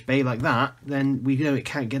undercarriage bay like that, then we know it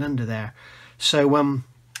can't get under there. So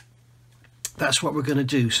that's what we're going to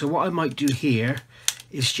do. So what I might do here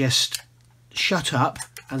is just shut up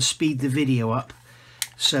and speed the video up,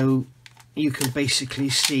 so you can basically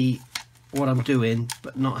see what I'm doing,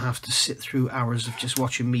 but not have to sit through hours of just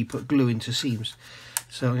watching me put glue into seams.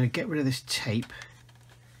 So I'm going to get rid of this tape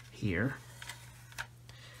here.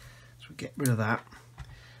 So get rid of that,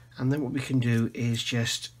 and then what we can do is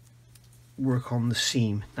just work on the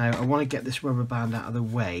seam. Now I want to get this rubber band out of the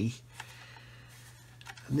way,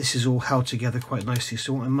 and this is all held together quite nicely.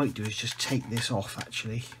 So what I might do is just take this off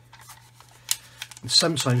actually. And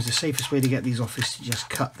sometimes the safest way to get these off is to just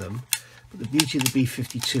cut them. But the beauty of the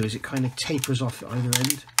B52 is it kind of tapers off at either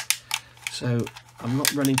end. So I'm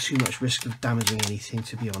not running too much risk of damaging anything,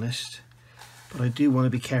 to be honest. But I do want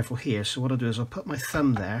to be careful here. So what I'll do is I'll put my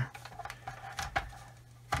thumb there,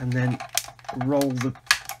 and then roll the,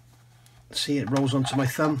 see, it rolls onto my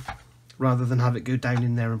thumb rather than have it go down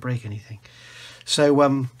in there and break anything.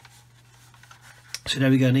 So so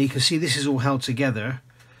there we go. Now you can see this is all held together.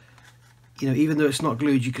 You know, even though it's not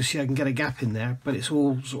glued, you can see I can get a gap in there, but it's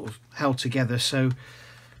all sort of held together. So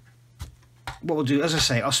what we'll do, as I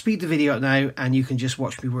say, I'll speed the video up now and you can just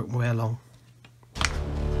watch me work my way along.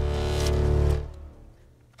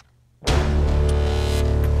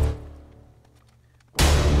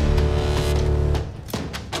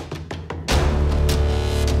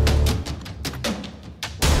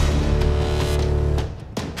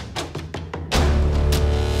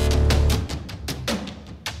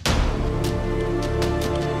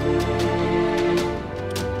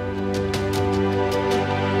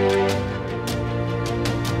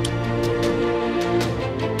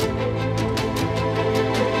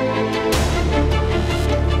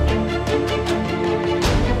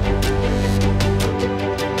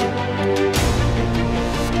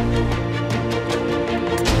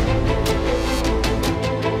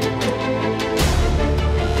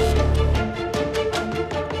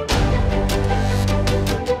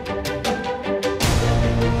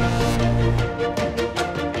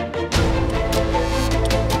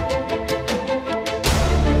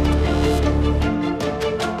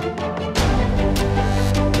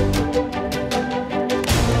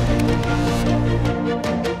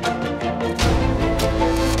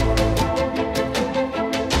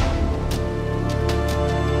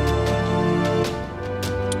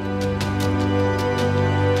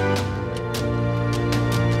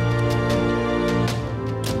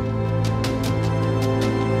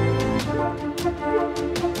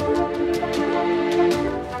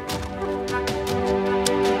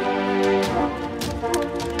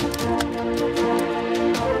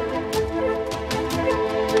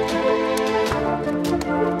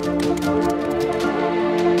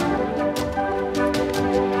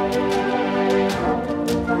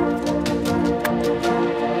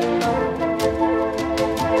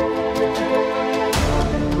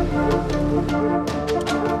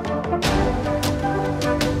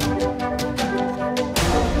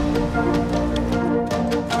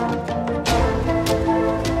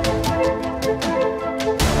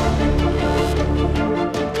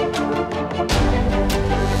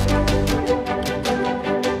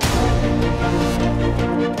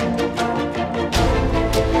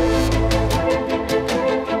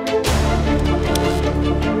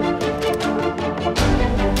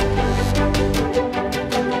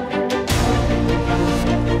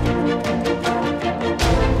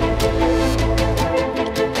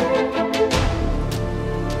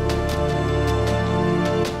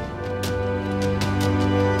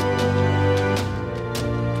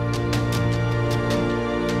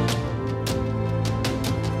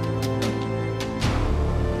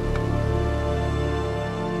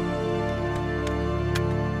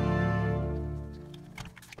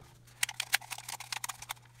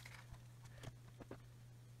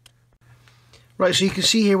 Right, so you can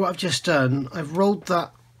see here what I've just done. I've rolled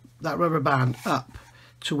that rubber band up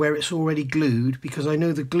to where it's already glued, because I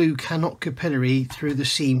know the glue cannot capillary through the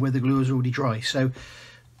seam where the glue is already dry. So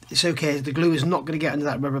it's okay, the glue is not going to get under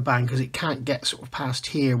that rubber band because it can't get sort of past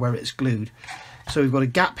here where it's glued. So we've got a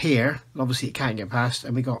gap here, obviously it can't get past,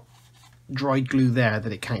 and we've got dried glue there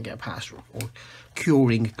that it can't get past, or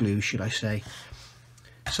curing glue should I say.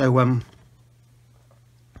 So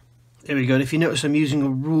there we go. And if you notice, I'm using a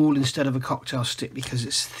rule instead of a cocktail stick because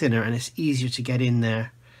it's thinner and it's easier to get in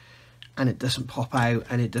there, and it doesn't pop out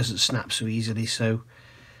and it doesn't snap so easily. So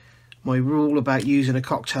my rule about using a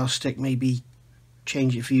cocktail stick, maybe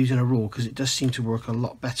change it for using a rule, because it does seem to work a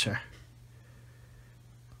lot better.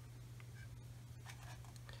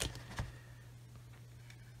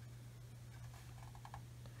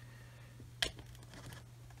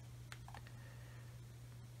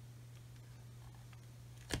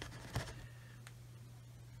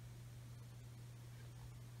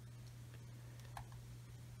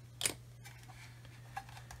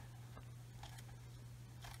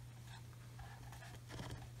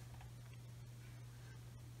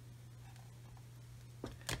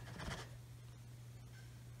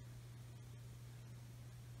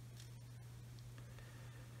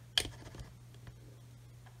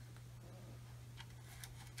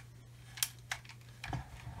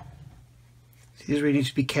 You really need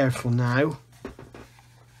to be careful now.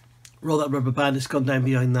 Roll that rubber band, it's gone down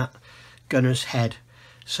behind that gunner's head.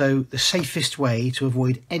 So the safest way to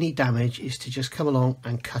avoid any damage is to just come along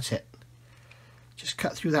and cut it. Just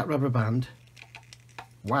cut through that rubber band.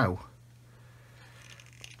 Wow.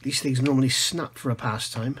 These things normally snap for a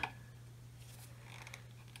pastime.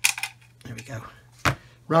 There we go.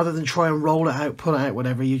 Rather than try and roll it out, pull it out,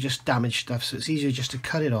 whatever, you just damage stuff. So it's easier just to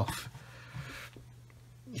cut it off.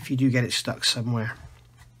 if you do get it stuck somewhere.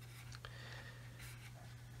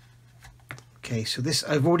 Okay, so this,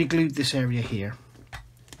 I've already glued this area here.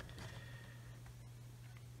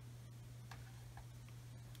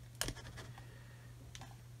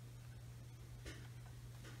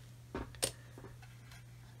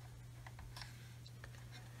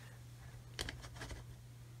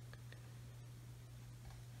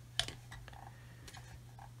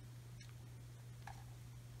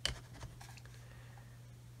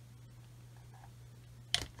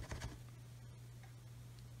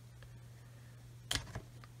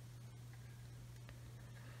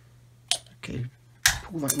 Okay,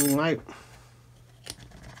 pull that all out.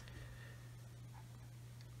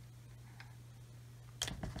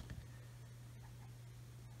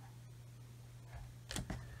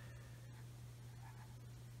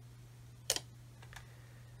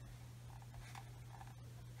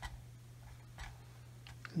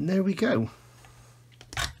 And there we go.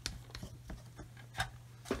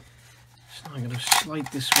 So I'm going to slide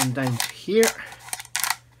this one down to here.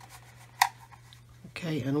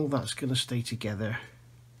 Okay, and all that's going to stay together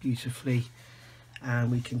beautifully, and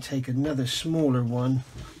we can take another smaller one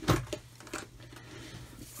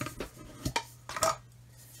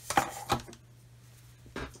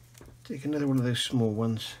of those small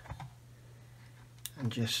ones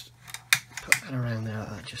and just put that around there like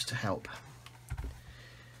that, just to help.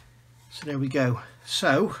 So there we go.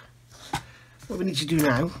 So what we need to do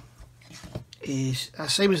now is,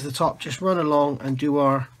 same as the top, just run along and do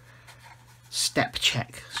our step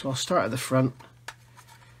check. So I'll start at the front,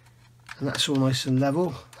 and that's all nice and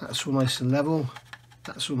level, that's all nice and level,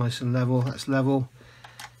 that's all nice and level, that's level.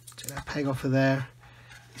 Take that peg off of there.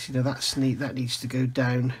 You see now that's neat, that needs to go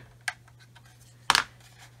down.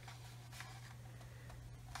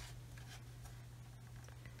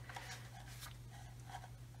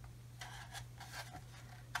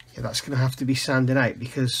 Yeah, that's going to have to be sanded out,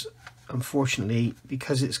 because unfortunately,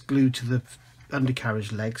 because it's glued to the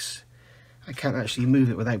undercarriage legs, I can't actually move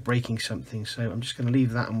it without breaking something, so I'm just going to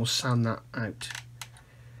leave that and we'll sand that out.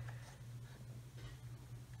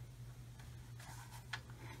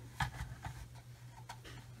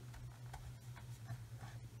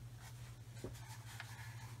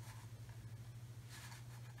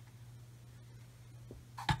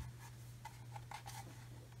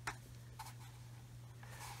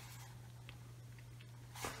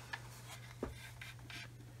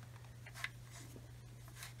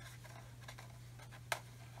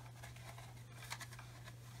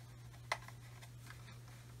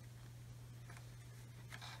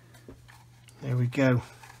 There we go.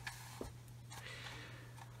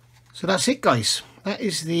 So that's it, guys. That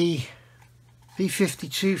is the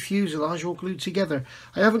V-52 fuselage all glued together.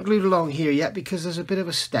 I haven't glued along here yet because there's a bit of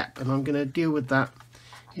a step, and I'm going to deal with that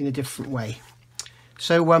in a different way.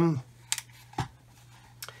 So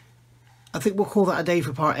I think we'll call that a day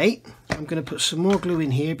for part 8. I'm going to put some more glue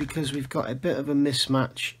in here because we've got a bit of a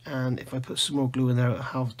mismatch, and if I put some more glue in there, it'll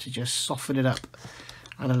help to just soften it up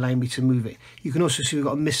and allow me to move it. You can also see we've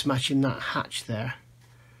got a mismatch in that hatch there.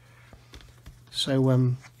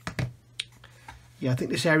 So yeah, I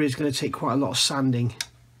think this area is going to take quite a lot of sanding,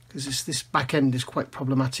 because this back end is quite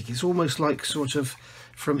problematic. It's almost like sort of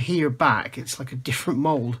from here back, it's like a different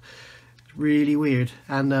mould. It's really weird.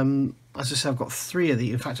 And as I said, I've got 3 of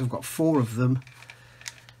these. In fact, I've got 4 of them.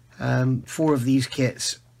 4 of these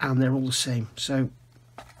kits, and they're all the same. So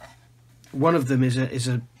one of them is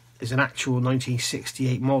an actual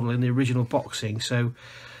 1968 model in the original boxing, so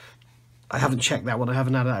I haven't checked that one, I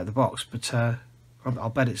haven't had it out of the box, but I'll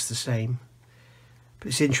bet it's the same. But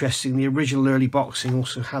it's interesting, the original early boxing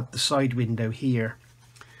also had the side window here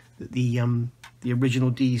that the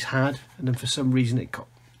original D's had, and then for some reason it got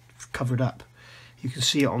covered up. You can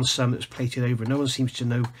see it on some that's plated over. No one seems to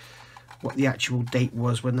know what the actual date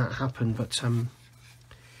was when that happened, but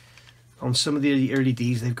on some of the early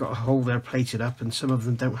Ds they've got a hole there plated up, and some of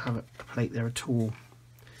them don't have a plate there at all.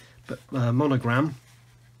 But Monogram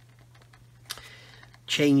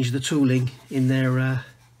changed the tooling in there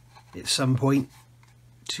at some point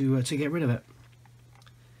to get rid of it.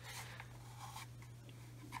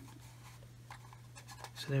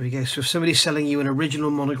 So there we go. So if somebody's selling you an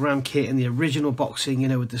original Monogram kit in the original boxing, you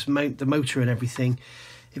know, with this the motor and everything,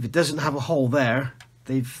 if it doesn't have a hole there,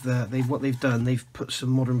 what they've done, they've put some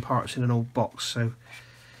modern parts in an old box. So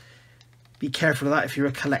be careful of that if you're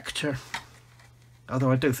a collector,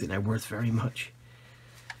 although I don't think they're worth very much.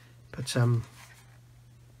 But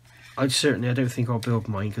I don't think I'll build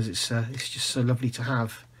mine, because it's just so lovely to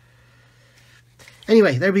have.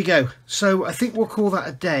 Anyway, there we go. So I think we'll call that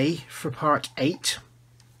a day for part 8.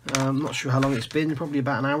 I'm not sure how long it's been, probably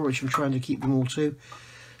about an hour, which I'm trying to keep them all to.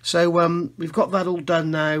 So we've got that all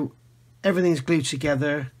done now. Everything's glued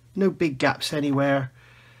together, no big gaps anywhere.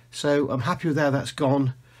 So I'm happy with how that's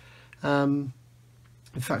gone. In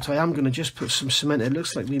fact, I am going to just put some cement. It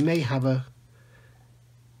looks like we may have a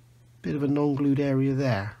bit of a non-glued area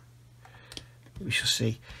there. We shall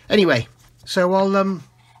see. Anyway, so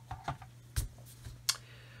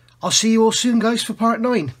I'll see you all soon, guys, for part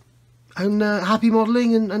 9. And happy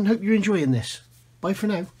modelling, and hope you're enjoying this. Bye for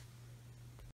now.